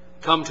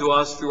come to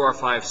us through our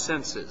five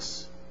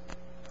senses: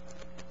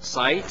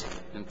 sight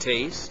and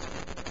taste,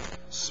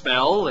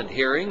 smell and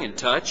hearing and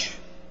touch.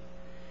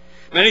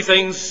 Many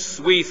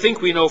things we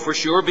think we know for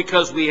sure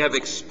because we have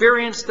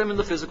experienced them in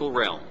the physical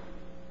realm.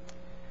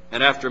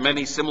 And after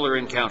many similar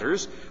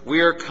encounters, we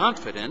are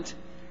confident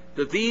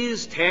that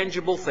these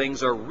tangible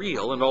things are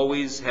real and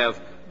always have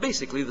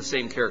basically the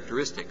same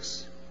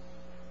characteristics.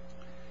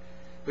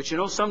 But you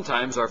know,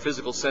 sometimes our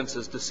physical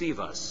senses deceive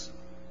us.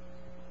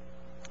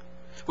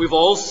 We've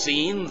all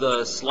seen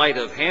the sleight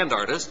of hand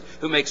artist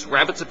who makes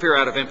rabbits appear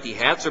out of empty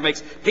hats, or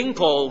makes ping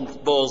pong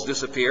balls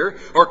disappear,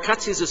 or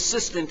cuts his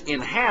assistant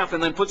in half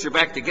and then puts her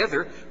back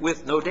together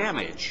with no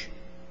damage.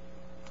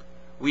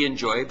 We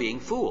enjoy being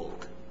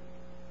fooled.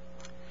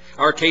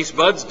 Our taste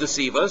buds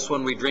deceive us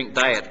when we drink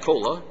Diet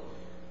Cola,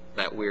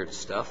 that weird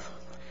stuff,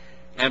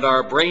 and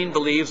our brain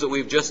believes that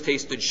we've just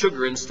tasted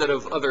sugar instead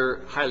of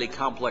other highly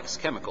complex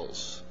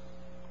chemicals.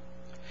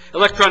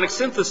 Electronic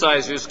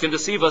synthesizers can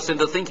deceive us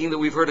into thinking that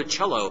we've heard a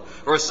cello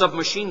or a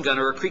submachine gun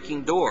or a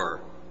creaking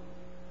door.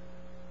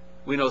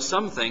 We know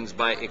some things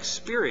by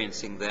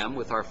experiencing them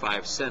with our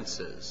five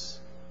senses.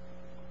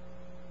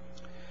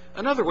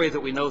 Another way that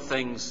we know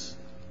things,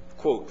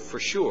 quote, for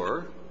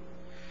sure,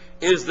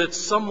 is that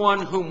someone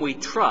whom we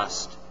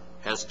trust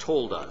has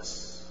told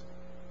us.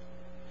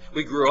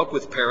 We grew up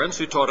with parents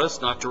who taught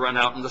us not to run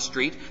out in the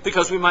street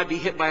because we might be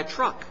hit by a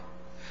truck,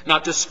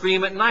 not to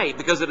scream at night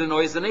because it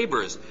annoys the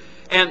neighbors,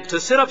 and to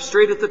sit up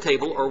straight at the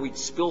table or we'd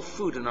spill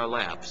food in our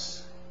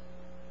laps.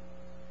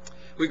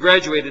 We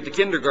graduated to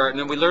kindergarten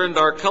and we learned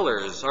our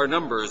colors, our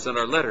numbers, and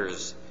our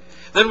letters.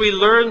 Then we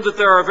learned that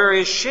there are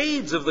various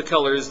shades of the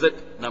colors,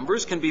 that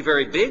numbers can be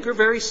very big or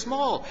very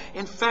small.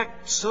 In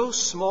fact, so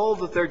small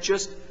that they're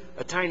just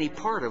a tiny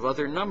part of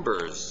other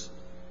numbers.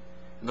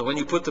 And that when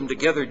you put them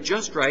together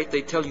just right,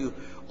 they tell you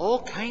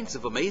all kinds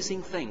of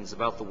amazing things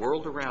about the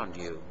world around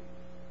you.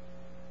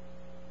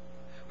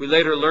 We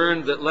later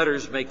learned that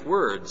letters make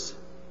words.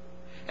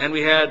 And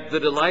we had the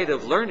delight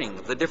of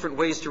learning the different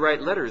ways to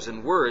write letters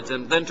and words,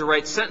 and then to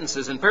write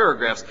sentences and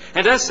paragraphs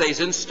and essays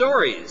and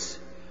stories.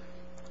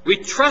 We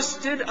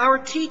trusted our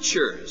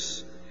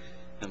teachers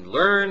and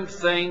learned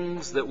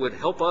things that would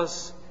help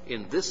us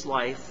in this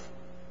life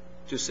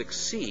to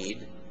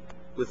succeed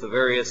with the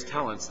various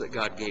talents that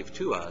God gave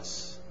to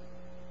us.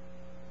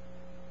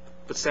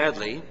 But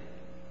sadly,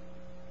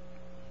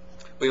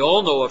 we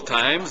all know of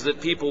times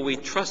that people we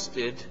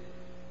trusted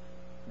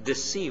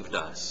deceived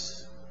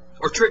us,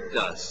 or tricked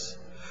us,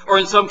 or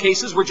in some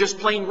cases were just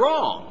plain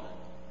wrong.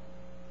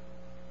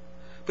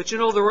 But you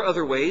know, there were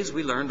other ways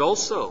we learned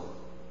also.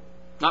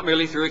 Not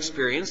merely through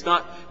experience,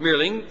 not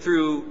merely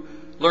through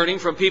learning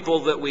from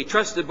people that we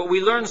trusted, but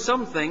we learned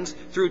some things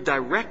through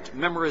direct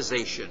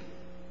memorization.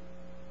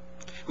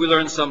 We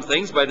learned some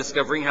things by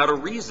discovering how to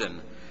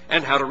reason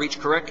and how to reach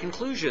correct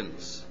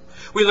conclusions.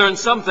 We learned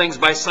some things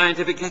by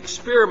scientific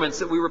experiments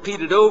that we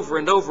repeated over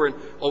and over and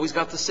always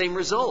got the same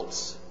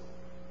results.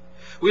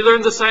 We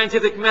learned the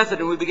scientific method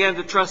and we began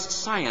to trust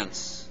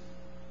science.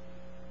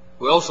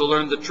 We also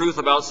learned the truth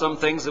about some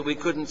things that we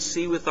couldn't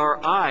see with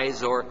our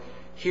eyes or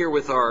hear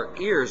with our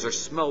ears or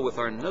smell with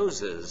our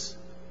noses.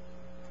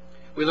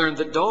 We learned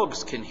that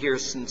dogs can hear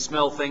and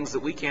smell things that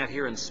we can't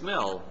hear and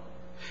smell.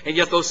 And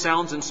yet those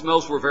sounds and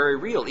smells were very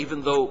real,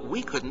 even though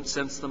we couldn't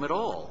sense them at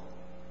all.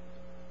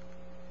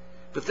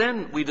 But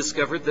then we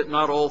discovered that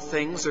not all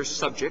things are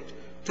subject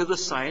to the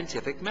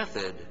scientific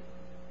method.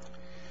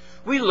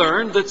 We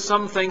learned that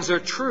some things are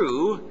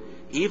true,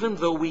 even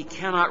though we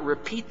cannot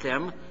repeat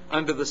them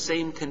under the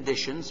same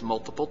conditions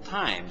multiple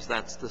times.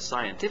 That's the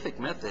scientific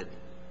method.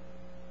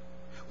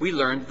 We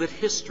learned that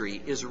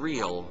history is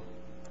real.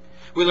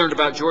 We learned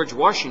about George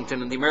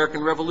Washington and the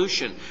American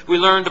Revolution. We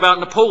learned about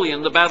Napoleon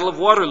and the Battle of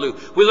Waterloo.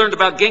 We learned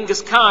about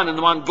Genghis Khan and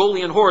the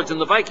Mongolian hordes and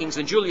the Vikings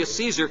and Julius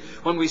Caesar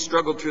when we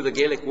struggled through the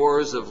Gaelic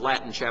Wars of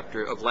Latin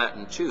chapter of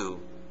Latin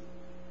 2.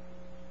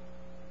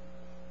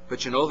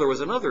 But you know, there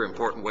was another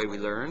important way we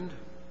learned.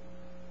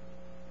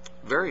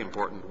 Very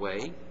important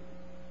way.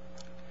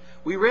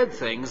 We read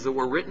things that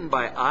were written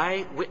by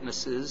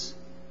eyewitnesses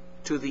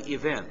to the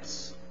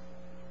events.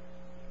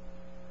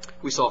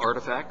 We saw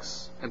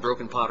artifacts and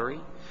broken pottery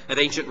and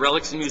ancient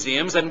relics in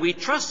museums, and we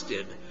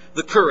trusted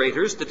the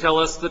curators to tell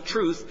us the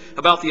truth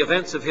about the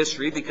events of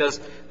history because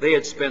they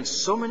had spent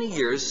so many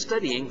years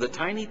studying the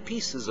tiny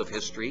pieces of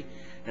history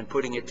and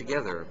putting it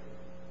together.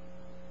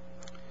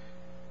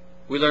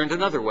 We learned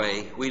another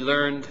way. We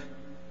learned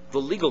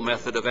the legal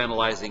method of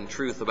analyzing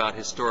truth about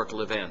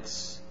historical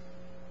events.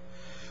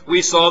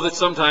 We saw that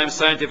sometimes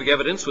scientific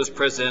evidence was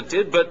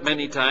presented, but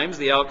many times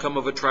the outcome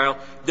of a trial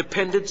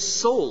depended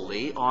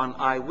solely on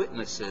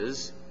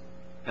eyewitnesses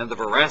and the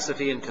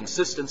veracity and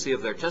consistency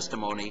of their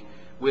testimony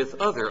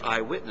with other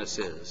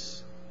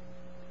eyewitnesses.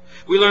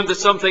 We learned that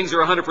some things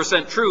are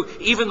 100% true,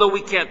 even though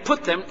we can't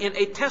put them in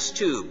a test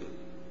tube.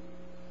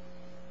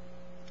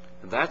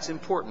 And that's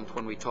important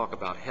when we talk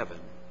about heaven.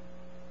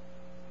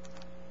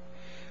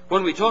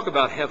 When we talk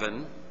about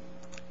heaven,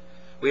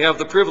 we have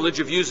the privilege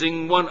of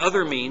using one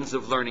other means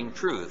of learning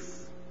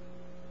truth.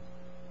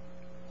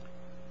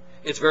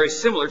 It's very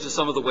similar to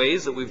some of the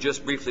ways that we've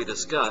just briefly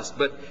discussed,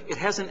 but it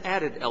has an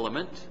added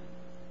element.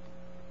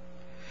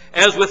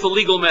 As with the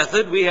legal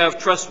method, we have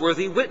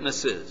trustworthy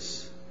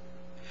witnesses.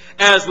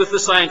 As with the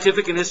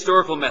scientific and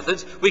historical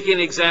methods, we can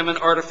examine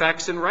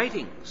artifacts and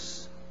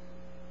writings.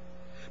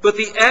 But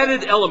the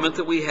added element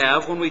that we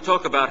have when we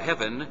talk about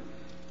heaven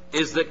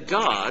is that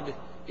God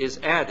is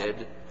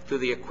added to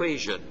the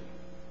equation.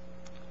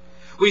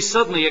 We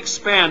suddenly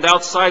expand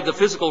outside the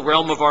physical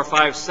realm of our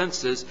five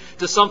senses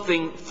to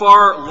something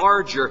far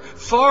larger,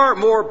 far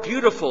more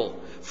beautiful,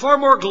 far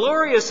more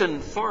glorious,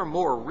 and far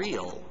more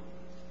real.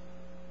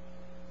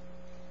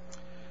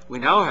 We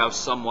now have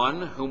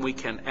someone whom we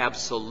can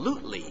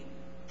absolutely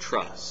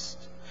trust,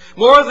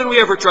 more than we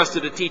ever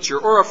trusted a teacher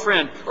or a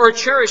friend or a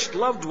cherished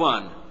loved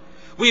one.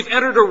 We've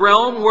entered a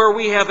realm where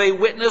we have a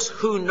witness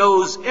who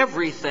knows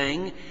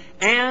everything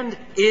and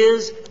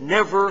is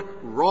never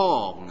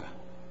wrong.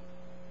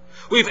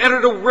 We've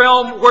entered a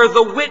realm where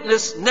the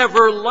witness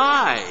never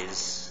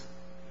lies.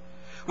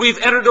 We've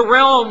entered a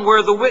realm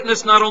where the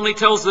witness not only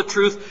tells the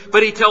truth,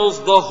 but he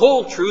tells the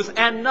whole truth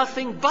and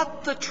nothing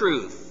but the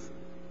truth.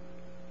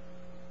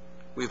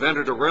 We've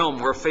entered a realm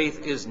where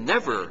faith is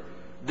never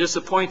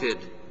disappointed,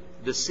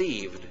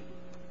 deceived,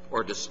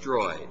 or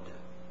destroyed.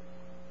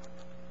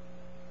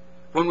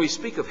 When we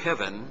speak of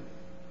heaven,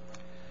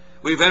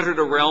 we've entered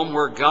a realm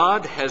where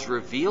God has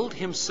revealed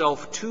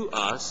himself to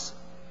us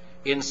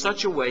in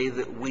such a way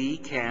that we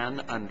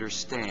can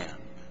understand.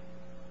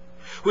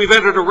 We've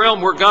entered a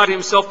realm where God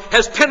himself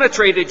has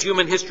penetrated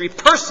human history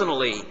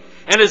personally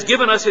and has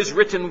given us his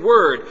written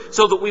word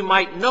so that we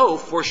might know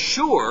for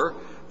sure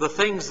the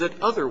things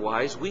that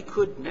otherwise we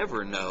could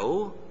never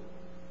know.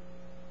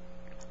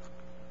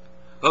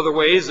 Other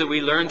ways that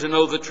we learn to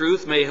know the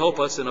truth may help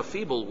us in a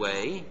feeble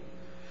way.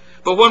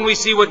 But when we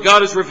see what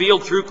God has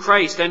revealed through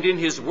Christ and in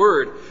his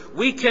word,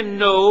 we can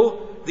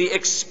know the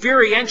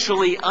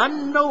experientially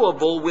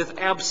unknowable with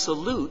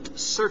absolute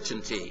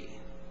certainty.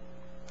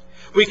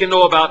 We can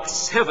know about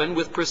heaven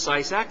with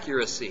precise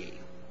accuracy.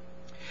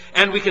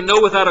 And we can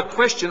know without a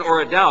question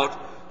or a doubt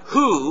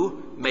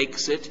who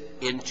makes it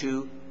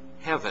into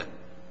heaven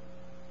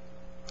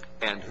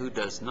and who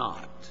does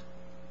not.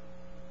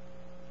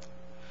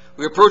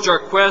 We approach our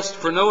quest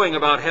for knowing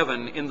about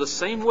heaven in the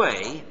same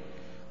way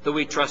that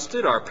we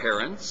trusted our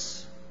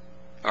parents,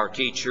 our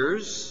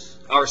teachers,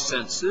 our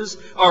senses,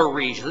 our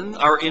reason,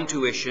 our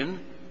intuition.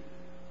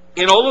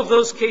 In all of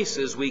those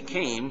cases, we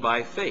came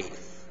by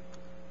faith.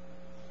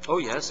 Oh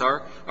yes,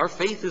 our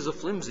faith is a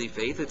flimsy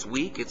faith. It's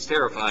weak, it's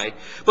terrified.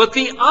 But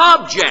the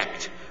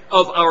object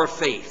of our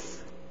faith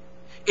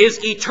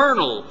is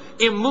eternal,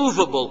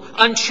 immovable,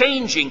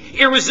 unchanging,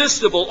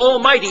 irresistible,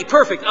 almighty,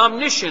 perfect,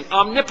 omniscient,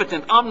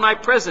 omnipotent,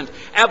 omnipresent,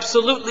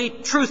 absolutely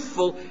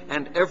truthful,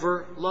 and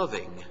ever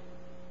loving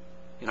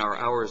in our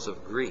hours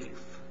of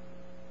grief.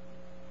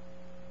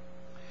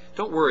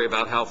 Don't worry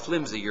about how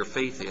flimsy your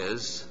faith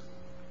is.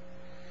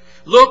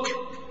 Look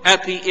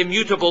at the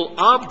immutable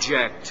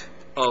object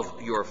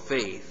of your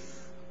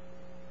faith,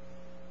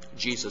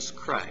 Jesus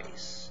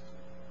Christ.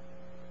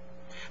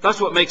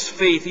 That's what makes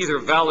faith either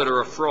valid or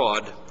a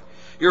fraud.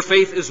 Your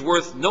faith is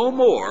worth no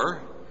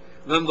more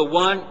than the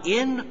one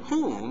in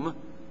whom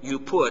you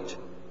put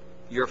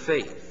your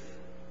faith.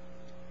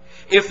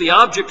 If the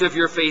object of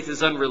your faith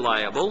is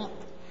unreliable,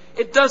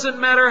 it doesn't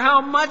matter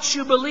how much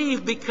you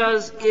believe,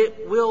 because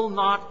it will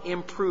not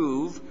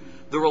improve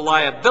the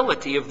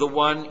reliability of the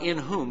one in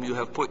whom you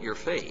have put your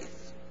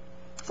faith.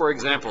 For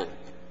example,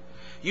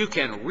 you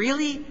can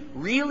really,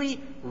 really,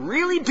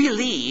 really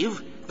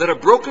believe that a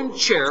broken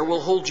chair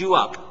will hold you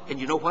up. And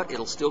you know what?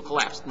 It'll still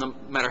collapse. No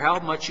matter how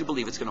much you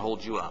believe it's going to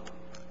hold you up.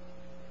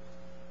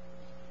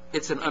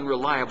 It's an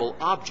unreliable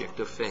object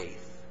of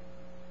faith.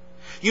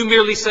 You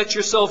merely set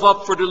yourself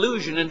up for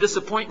delusion and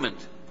disappointment.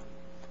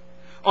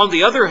 On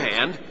the other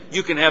hand,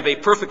 you can have a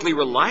perfectly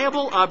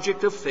reliable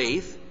object of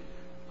faith,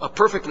 a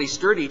perfectly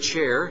sturdy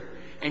chair,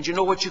 and you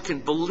know what? You can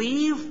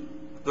believe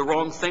the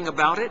wrong thing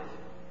about it.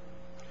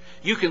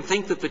 You can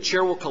think that the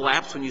chair will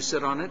collapse when you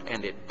sit on it,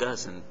 and it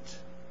doesn't.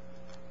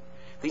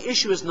 The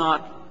issue is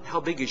not how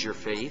big is your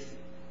faith.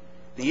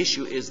 The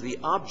issue is the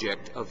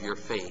object of your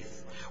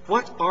faith.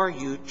 What are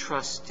you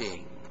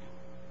trusting?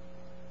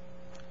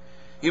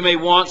 You may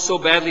want so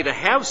badly to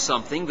have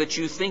something that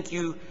you think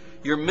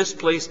your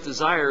misplaced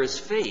desire is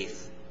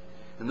faith,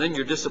 and then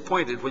you're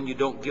disappointed when you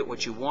don't get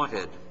what you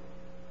wanted.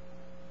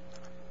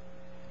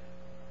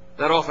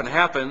 That often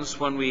happens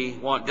when we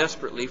want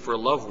desperately for a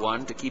loved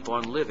one to keep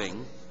on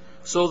living,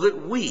 so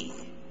that we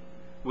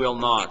will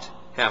not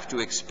have to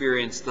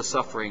experience the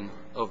suffering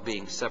of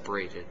being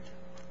separated.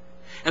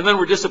 And then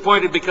we're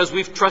disappointed because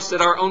we've trusted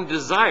our own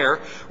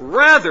desire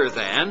rather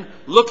than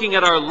looking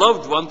at our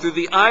loved one through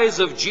the eyes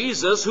of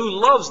Jesus, who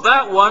loves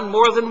that one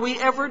more than we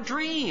ever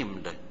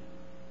dreamed.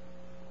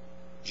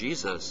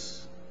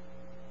 Jesus,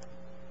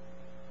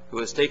 who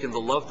has taken the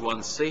loved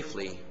one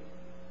safely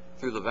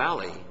through the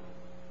valley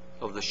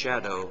of the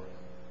shadow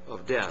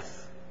of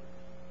death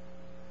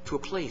to a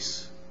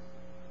place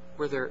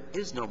where there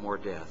is no more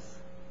death.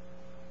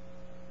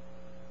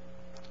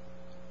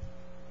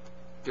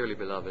 Dearly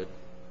beloved,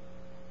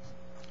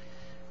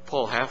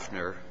 Paul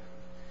Hafner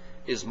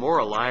is more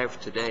alive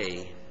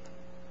today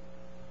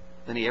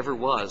than he ever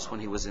was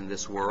when he was in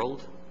this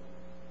world.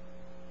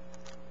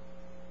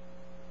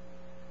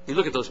 You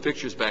look at those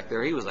pictures back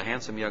there, he was a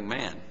handsome young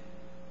man.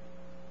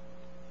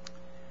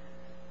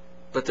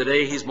 But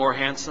today he's more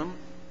handsome,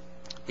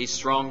 he's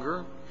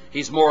stronger,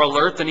 he's more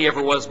alert than he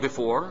ever was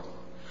before.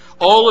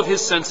 All of his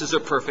senses are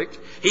perfect.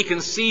 He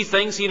can see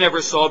things he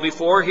never saw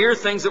before, hear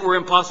things that were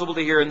impossible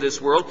to hear in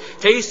this world,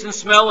 taste and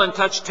smell and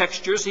touch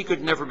textures he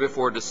could never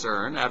before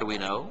discern. How do we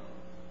know?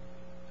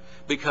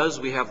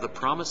 Because we have the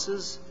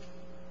promises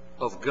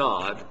of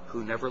God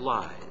who never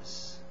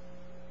lies.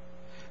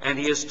 And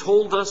he has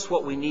told us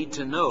what we need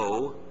to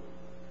know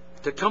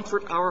to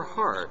comfort our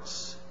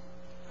hearts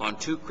on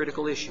two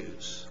critical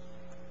issues.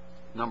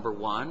 Number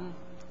one,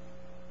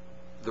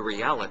 the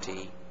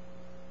reality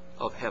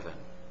of heaven.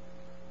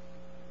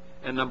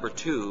 And number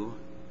two,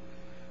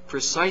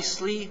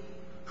 precisely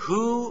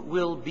who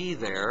will be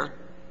there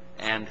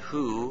and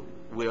who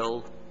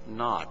will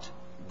not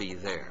be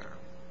there.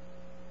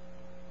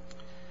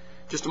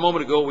 Just a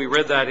moment ago, we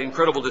read that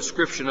incredible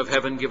description of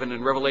heaven given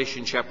in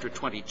Revelation chapter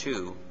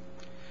 22.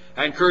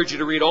 I encourage you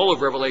to read all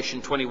of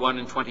Revelation 21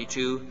 and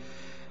 22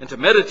 and to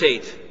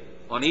meditate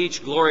on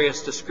each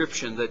glorious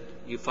description that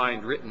you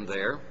find written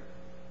there.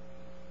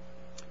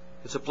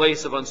 It's a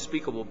place of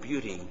unspeakable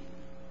beauty,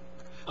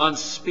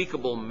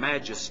 unspeakable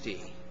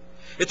majesty.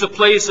 It's a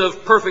place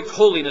of perfect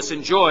holiness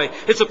and joy.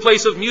 It's a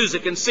place of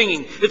music and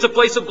singing. It's a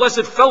place of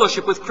blessed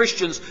fellowship with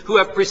Christians who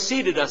have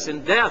preceded us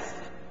in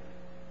death.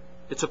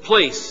 It's a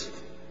place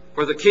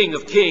where the King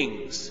of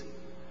Kings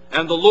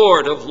and the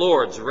Lord of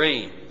Lords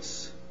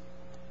reigns.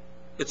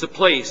 It's a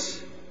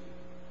place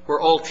where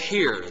all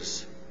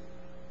tears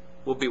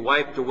will be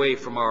wiped away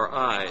from our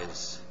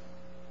eyes.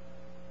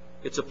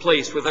 It's a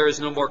place where there is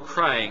no more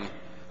crying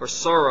or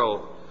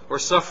sorrow or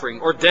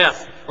suffering or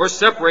death or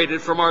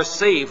separated from our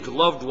saved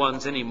loved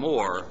ones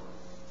anymore.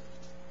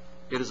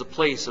 It is a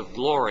place of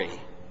glory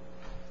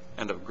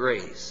and of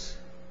grace.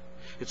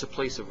 It's a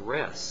place of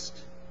rest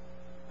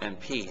and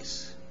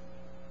peace.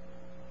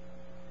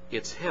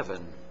 It's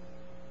heaven,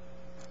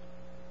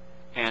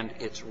 and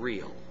it's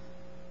real.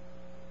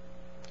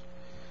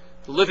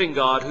 The living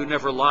God who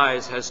never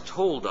lies has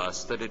told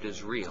us that it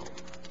is real.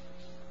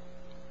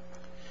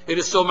 It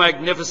is so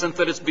magnificent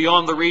that it's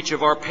beyond the reach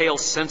of our pale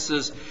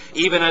senses,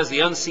 even as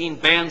the unseen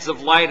bands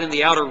of light in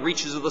the outer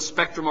reaches of the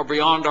spectrum are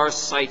beyond our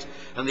sight,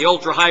 and the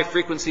ultra-high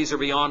frequencies are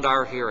beyond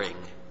our hearing.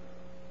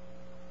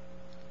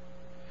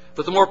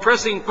 But the more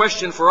pressing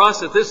question for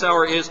us at this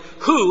hour is,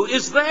 who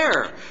is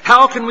there?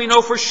 How can we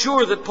know for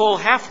sure that Paul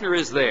Hafner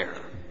is there?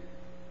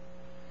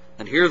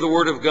 And here the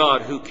Word of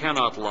God, who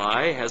cannot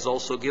lie, has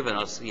also given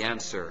us the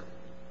answer.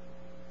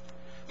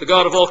 The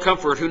God of all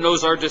comfort, who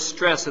knows our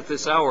distress at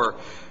this hour,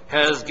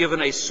 has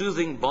given a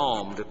soothing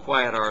balm to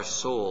quiet our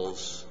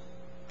souls.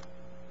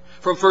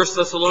 From 1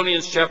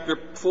 Thessalonians chapter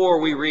 4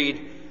 we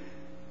read,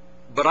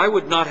 "But I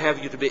would not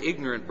have you to be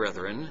ignorant,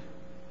 brethren,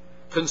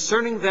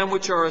 concerning them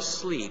which are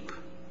asleep."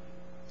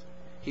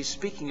 He's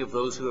speaking of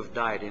those who have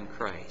died in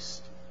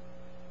Christ.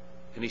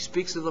 And he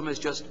speaks of them as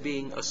just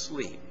being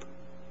asleep.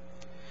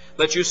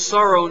 "That you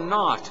sorrow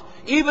not,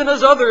 even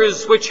as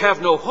others which have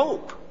no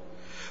hope.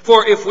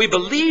 For if we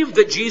believe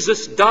that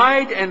Jesus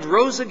died and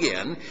rose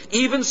again,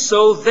 even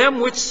so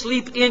them which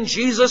sleep in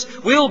Jesus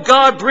will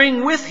God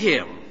bring with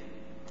him.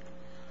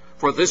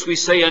 For this we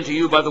say unto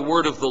you by the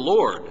word of the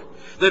Lord,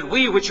 that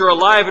we which are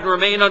alive and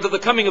remain unto the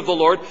coming of the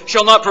Lord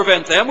shall not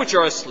prevent them which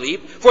are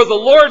asleep. For the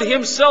Lord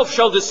himself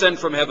shall descend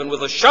from heaven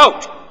with a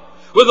shout,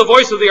 with the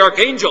voice of the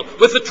archangel,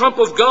 with the trump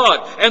of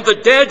God, and the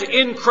dead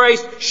in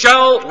Christ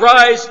shall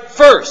rise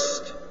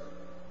first.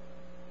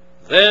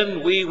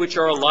 Then we which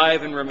are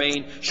alive and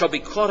remain shall be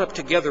caught up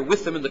together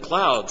with them in the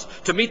clouds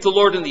to meet the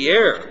Lord in the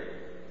air.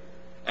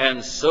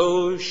 And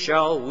so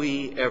shall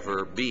we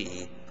ever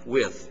be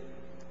with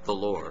the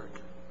Lord.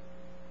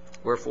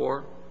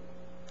 Wherefore,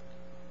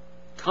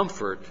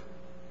 comfort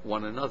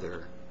one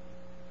another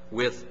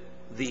with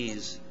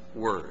these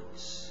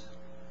words."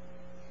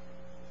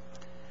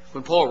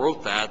 When Paul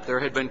wrote that, there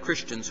had been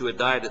Christians who had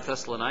died at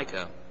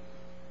Thessalonica.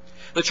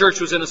 The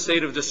church was in a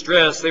state of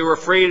distress. They were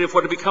afraid of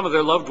what had become of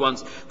their loved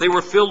ones. They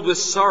were filled with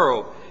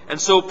sorrow. And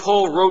so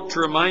Paul wrote to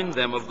remind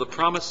them of the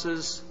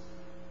promises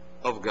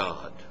of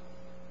God.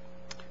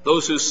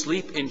 Those who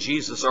sleep in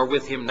Jesus are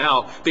with him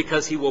now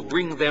because he will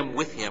bring them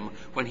with him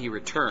when he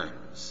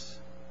returns.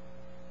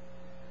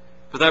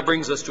 But that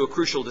brings us to a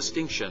crucial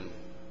distinction.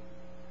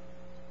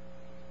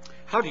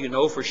 How do you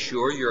know for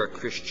sure you're a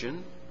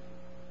Christian?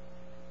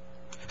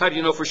 How do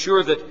you know for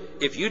sure that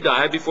if you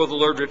die before the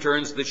Lord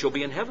returns, that you'll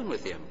be in heaven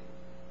with him?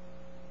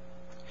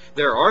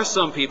 There are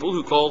some people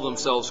who call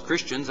themselves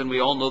Christians, and we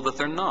all know that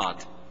they're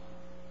not.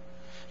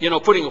 You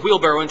know, putting a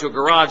wheelbarrow into a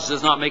garage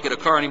does not make it a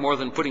car any more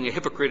than putting a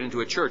hypocrite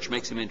into a church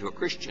makes him into a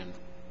Christian.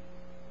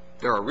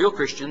 There are real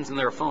Christians and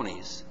there are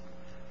phonies.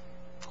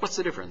 What's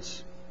the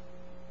difference?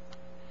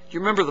 Do you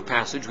remember the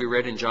passage we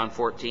read in John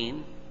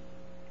 14?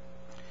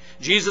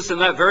 Jesus, in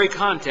that very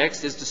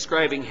context, is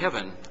describing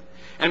heaven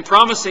and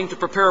promising to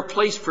prepare a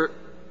place for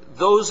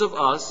those of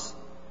us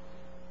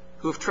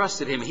who have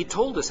trusted him. He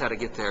told us how to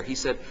get there. He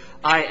said,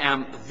 "I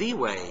am the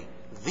way,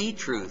 the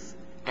truth,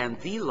 and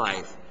the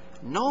life.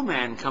 No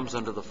man comes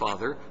unto the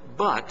Father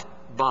but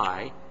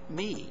by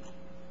me."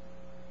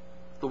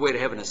 The way to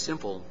heaven is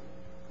simple.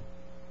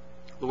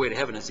 The way to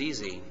heaven is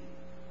easy.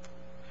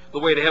 The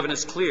way to heaven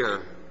is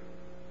clear.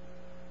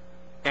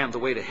 And the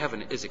way to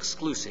heaven is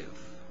exclusive.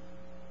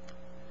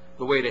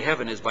 The way to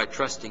heaven is by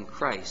trusting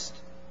Christ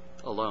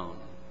alone.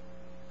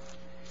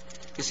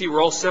 You see,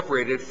 we're all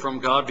separated from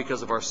God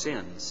because of our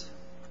sins.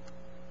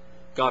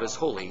 God is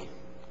holy,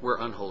 we're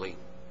unholy.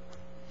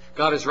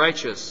 God is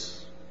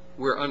righteous,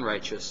 we're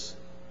unrighteous.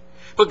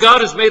 But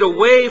God has made a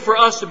way for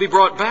us to be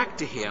brought back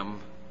to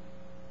him.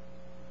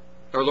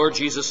 Our Lord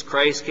Jesus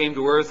Christ came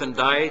to earth and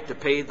died to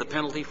pay the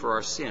penalty for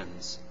our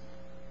sins.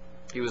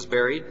 He was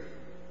buried,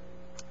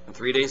 and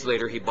 3 days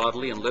later he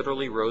bodily and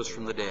literally rose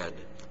from the dead.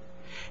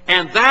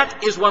 And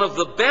that is one of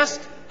the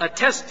best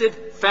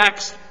attested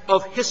facts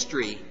of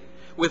history,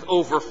 with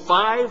over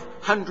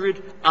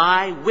 500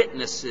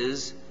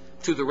 eyewitnesses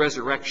to the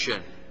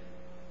resurrection.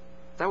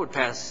 That would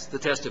pass the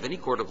test of any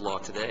court of law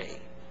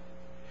today.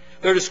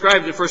 They're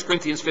described in 1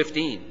 Corinthians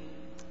 15.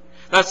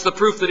 That's the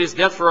proof that his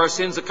death for our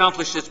sins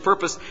accomplished its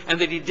purpose, and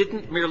that he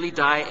didn't merely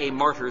die a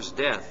martyr's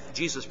death.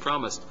 Jesus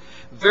promised,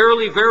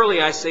 "Verily, verily,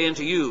 I say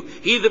unto you,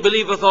 he that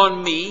believeth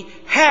on me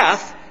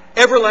hath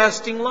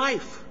everlasting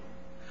life.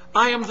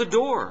 I am the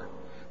door.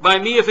 By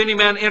me if any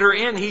man enter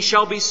in, he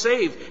shall be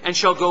saved, and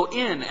shall go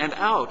in and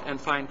out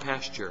and find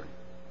pasture."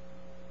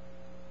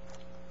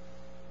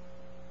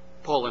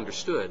 Paul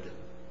understood.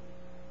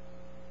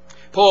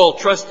 Paul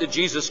trusted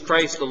Jesus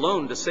Christ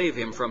alone to save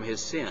him from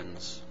his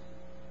sins.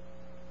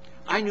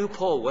 I knew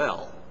Paul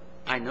well.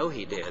 I know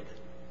he did.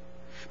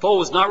 Paul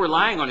was not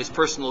relying on his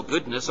personal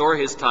goodness or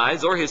his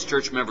tithes or his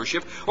church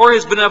membership or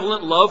his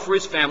benevolent love for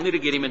his family to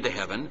get him into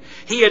heaven.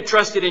 He had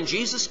trusted in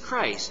Jesus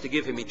Christ to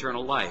give him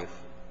eternal life.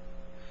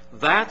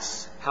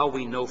 That's how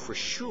we know for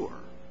sure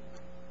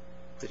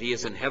that he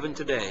is in heaven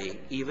today,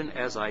 even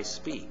as I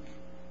speak.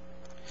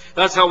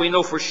 That's how we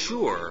know for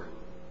sure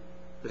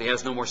that he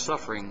has no more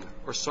suffering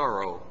or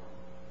sorrow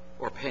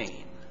or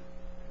pain.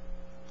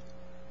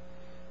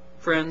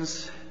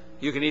 Friends,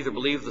 you can either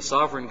believe the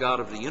sovereign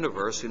God of the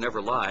universe who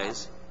never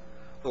lies,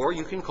 or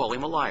you can call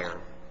him a liar.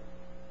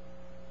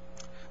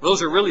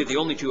 Those are really the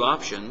only two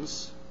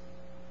options.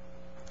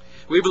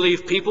 We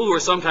believe people who are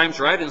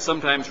sometimes right and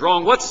sometimes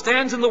wrong. What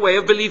stands in the way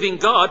of believing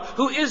God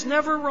who is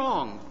never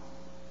wrong?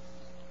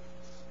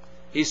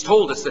 He's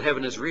told us that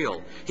heaven is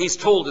real. He's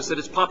told us that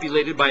it's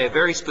populated by a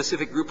very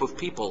specific group of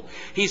people.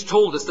 He's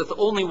told us that the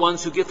only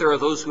ones who get there are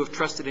those who have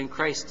trusted in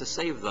Christ to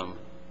save them.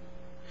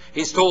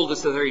 He's told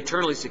us that they're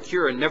eternally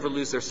secure and never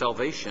lose their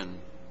salvation.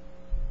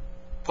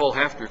 Paul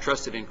Hafner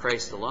trusted in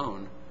Christ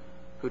alone,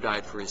 who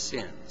died for his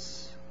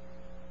sins,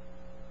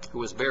 who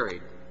was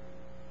buried,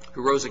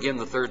 who rose again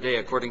the third day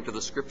according to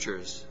the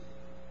Scriptures.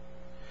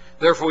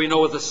 Therefore we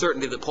know with a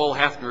certainty that Paul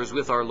Hafner is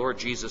with our Lord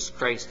Jesus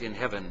Christ in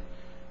heaven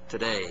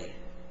today.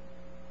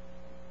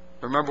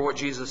 Remember what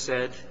Jesus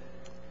said?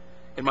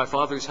 "In my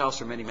Father's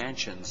house are many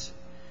mansions.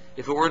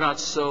 If it were not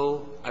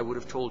so, I would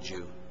have told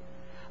you.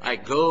 I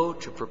go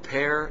to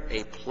prepare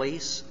a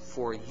place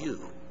for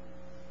you.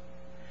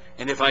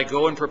 And if I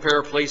go and prepare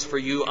a place for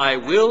you, I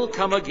will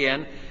come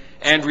again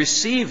and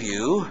receive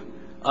you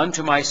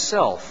unto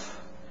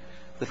myself,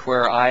 that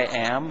where I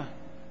am,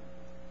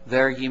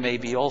 there ye may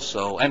be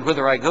also. And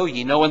whither I go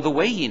ye know, and the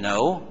way ye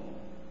know."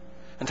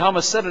 And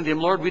Thomas said unto him,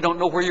 "Lord, we don't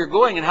know where you're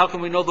going, and how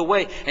can we know the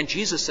way?" And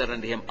Jesus said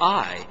unto him,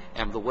 "I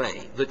am the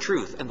way, the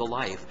truth, and the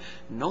life.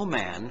 No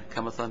man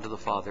cometh unto the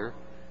Father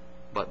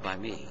but by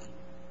me."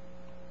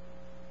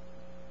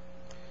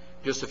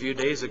 Just a few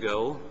days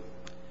ago,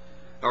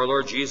 our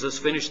Lord Jesus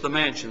finished the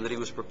mansion that he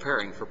was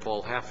preparing for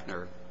Paul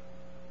Hafner.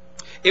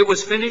 It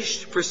was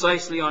finished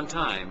precisely on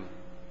time.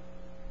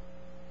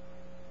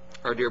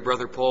 Our dear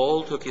brother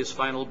Paul took his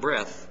final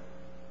breath,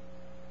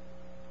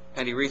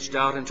 and he reached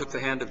out and took the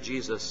hand of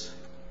Jesus,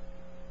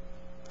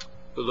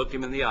 who looked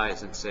him in the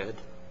eyes and said,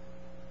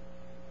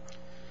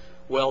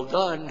 "Well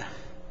done,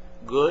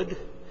 good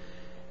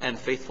and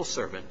faithful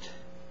servant.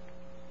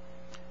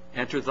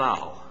 Enter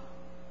thou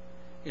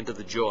into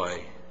the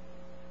joy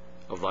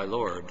of thy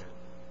Lord."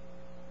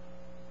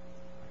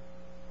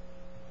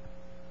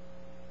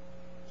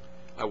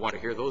 I want to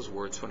hear those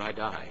words when I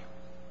die.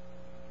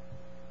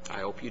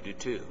 I hope you do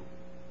too.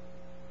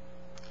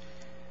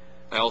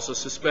 I also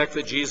suspect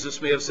that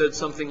Jesus may have said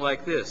something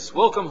like this: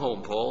 "Welcome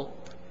home, Paul.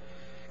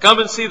 Come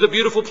and see the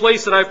beautiful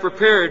place that I've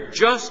prepared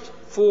just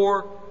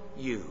for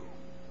you."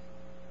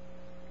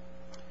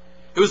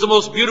 It was the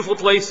most beautiful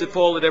place that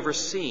Paul had ever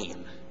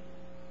seen.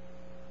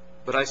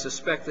 But I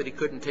suspect that he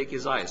couldn't take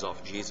his eyes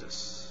off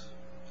Jesus.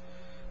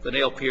 The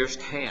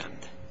nail-pierced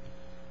hand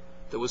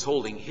that was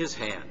holding his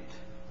hand.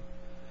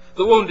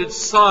 The wounded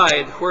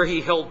side where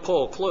he held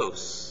Paul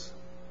close.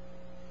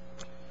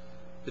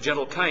 The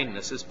gentle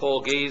kindness as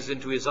Paul gazed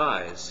into his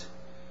eyes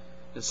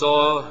and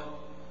saw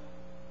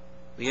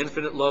the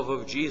infinite love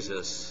of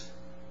Jesus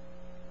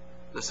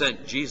that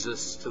sent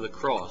Jesus to the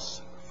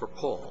cross for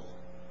Paul.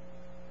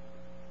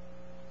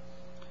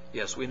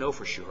 Yes, we know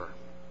for sure.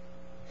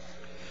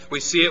 We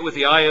see it with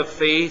the eye of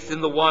faith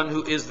in the one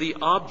who is the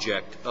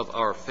object of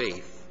our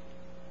faith.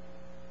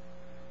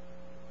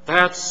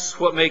 That's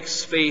what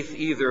makes faith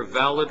either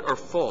valid or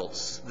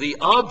false. The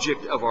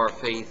object of our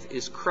faith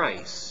is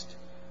Christ,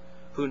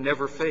 who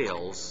never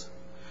fails,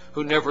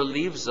 who never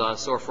leaves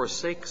us or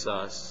forsakes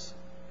us,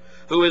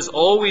 who is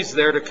always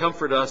there to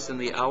comfort us in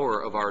the hour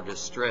of our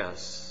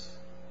distress.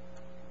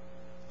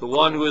 The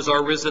one who is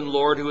our risen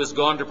Lord, who has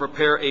gone to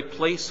prepare a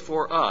place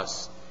for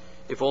us,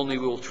 if only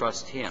we will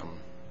trust him.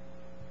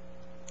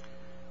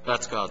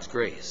 That's God's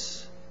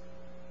grace.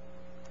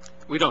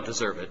 We don't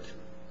deserve it,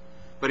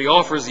 but he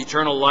offers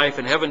eternal life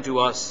in heaven to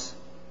us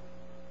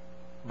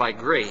by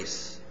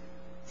grace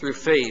through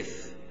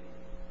faith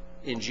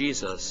in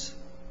Jesus,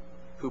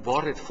 who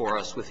bought it for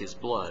us with his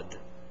blood.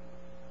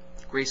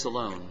 Grace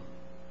alone,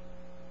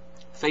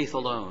 faith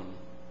alone,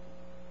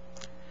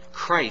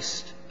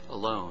 Christ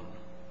alone.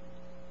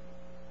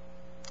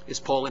 Is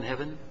Paul in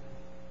heaven?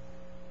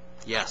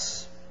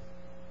 Yes.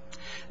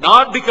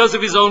 Not because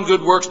of his own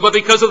good works, but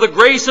because of the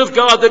grace of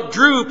God that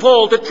drew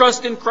Paul to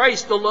trust in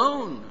Christ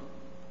alone.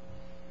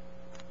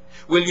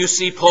 Will you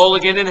see Paul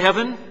again in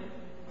heaven?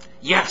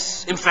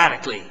 Yes,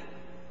 emphatically.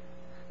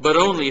 But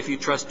only if you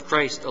trust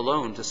Christ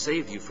alone to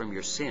save you from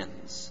your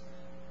sins.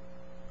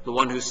 The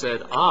one who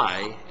said,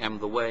 I am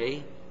the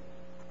way,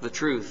 the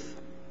truth,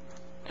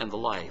 and the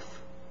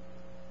life.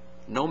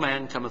 No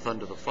man cometh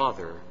unto the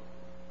Father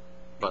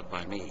but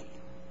by me.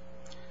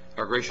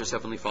 Our gracious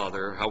Heavenly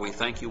Father, how we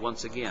thank you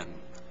once again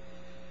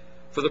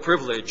for the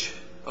privilege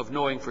of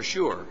knowing for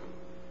sure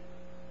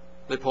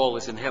that Paul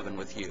is in heaven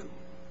with you.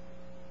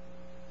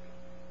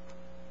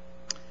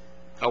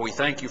 How we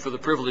thank you for the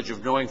privilege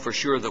of knowing for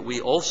sure that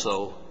we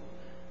also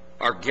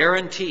are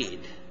guaranteed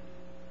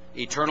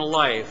eternal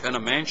life and a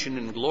mansion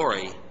in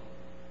glory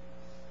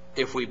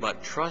if we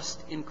but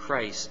trust in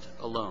Christ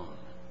alone.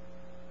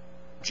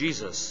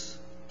 Jesus,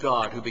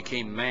 God, who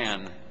became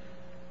man,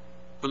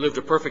 who lived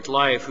a perfect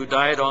life, who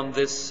died on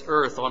this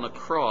earth on a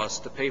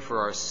cross to pay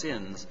for our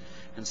sins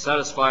and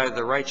satisfy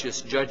the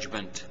righteous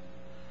judgment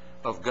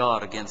of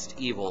God against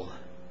evil,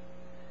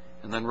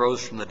 and then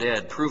rose from the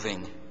dead,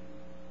 proving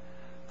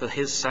that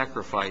his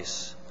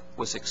sacrifice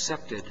was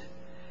accepted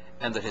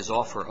and that his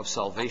offer of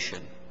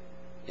salvation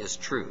is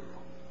true.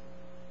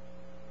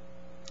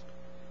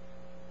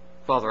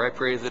 Father, I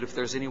pray that if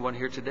there's anyone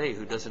here today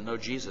who doesn't know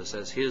Jesus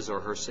as his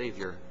or her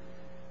Savior,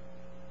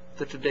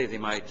 that today they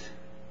might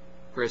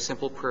pray a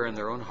simple prayer in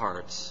their own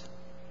hearts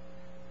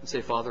and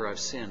say, Father, I've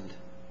sinned.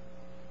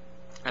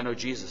 I know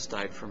Jesus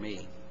died for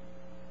me.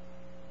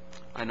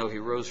 I know he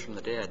rose from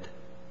the dead.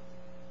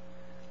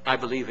 I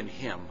believe in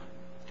him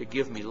to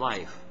give me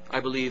life. I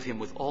believe him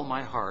with all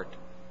my heart.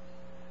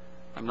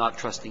 I'm not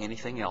trusting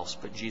anything else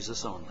but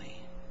Jesus only.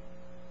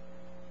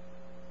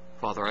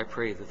 Father, I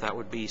pray that that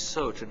would be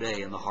so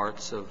today in the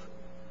hearts of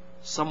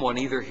someone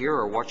either here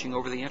or watching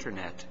over the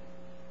internet,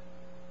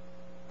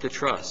 to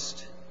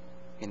trust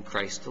in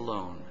Christ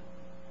alone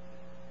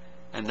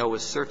and know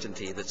with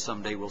certainty that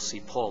someday we'll see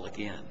Paul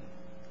again.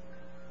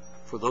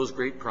 For those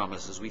great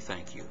promises we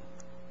thank you.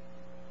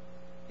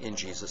 In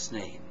Jesus'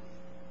 name,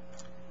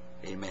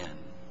 amen.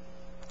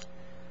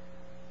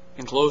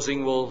 In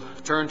closing, we'll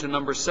turn to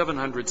number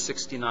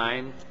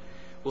 769.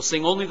 We'll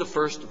sing only the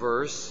first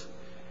verse,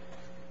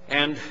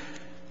 and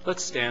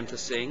let's stand to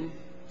sing.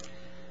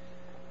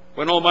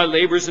 When all my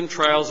labors and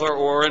trials are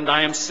o'er, and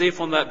I am safe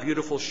on that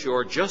beautiful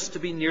shore, just to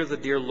be near the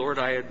dear Lord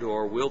I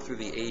adore, will through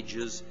the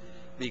ages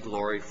be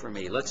glory for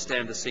me. Let's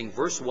stand to sing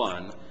verse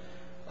 1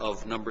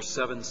 of number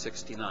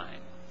 769.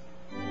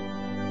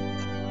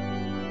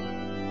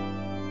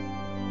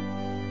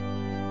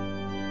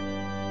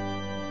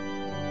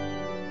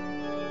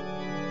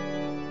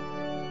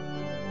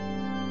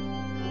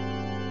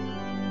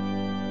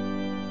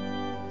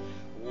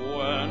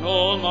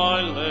 All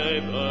my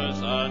labors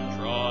and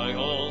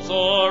trials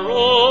are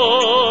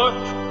o'er,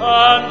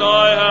 and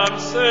I am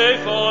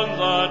safe on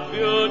that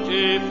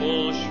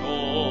beautiful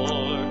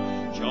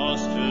shore,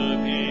 just to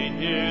be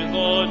near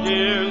the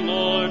dear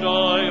Lord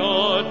I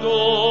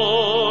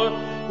adore,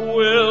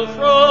 will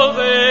through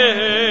the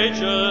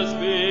ages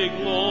be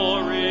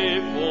glory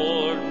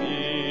for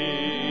me.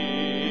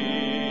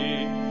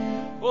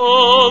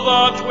 Oh,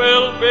 that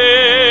will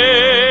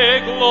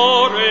be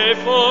glory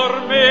for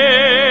me.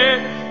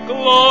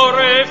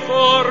 Glory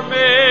for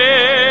me,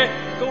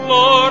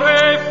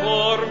 glory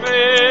for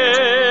me,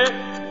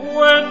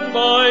 when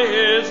by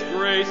his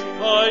grace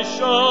I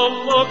shall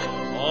look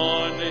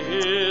on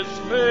his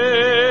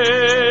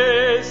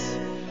face,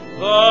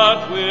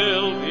 that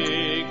will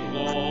be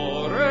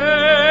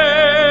glory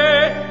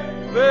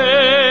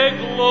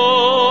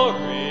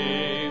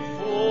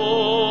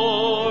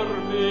for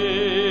me.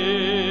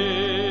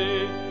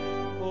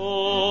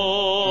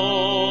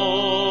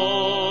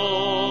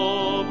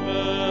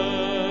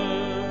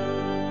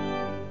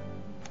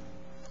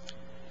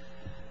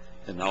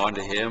 And now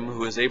unto him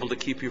who is able to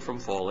keep you from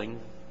falling,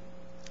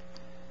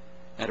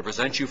 and to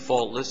present you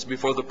faultless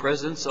before the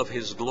presence of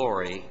his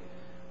glory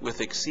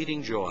with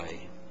exceeding joy,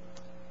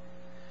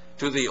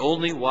 to the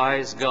only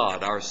wise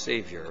God, our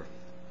Savior,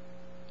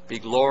 be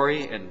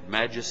glory and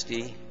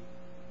majesty,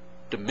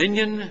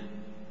 dominion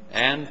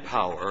and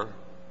power,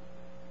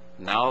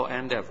 now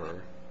and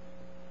ever.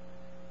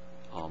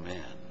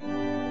 Amen.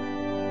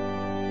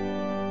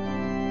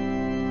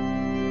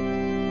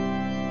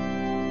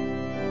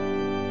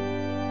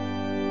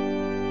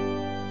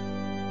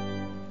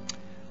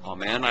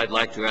 Amen. I'd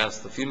like to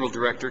ask the funeral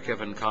director,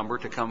 Kevin Comber,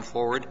 to come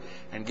forward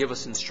and give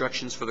us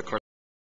instructions for the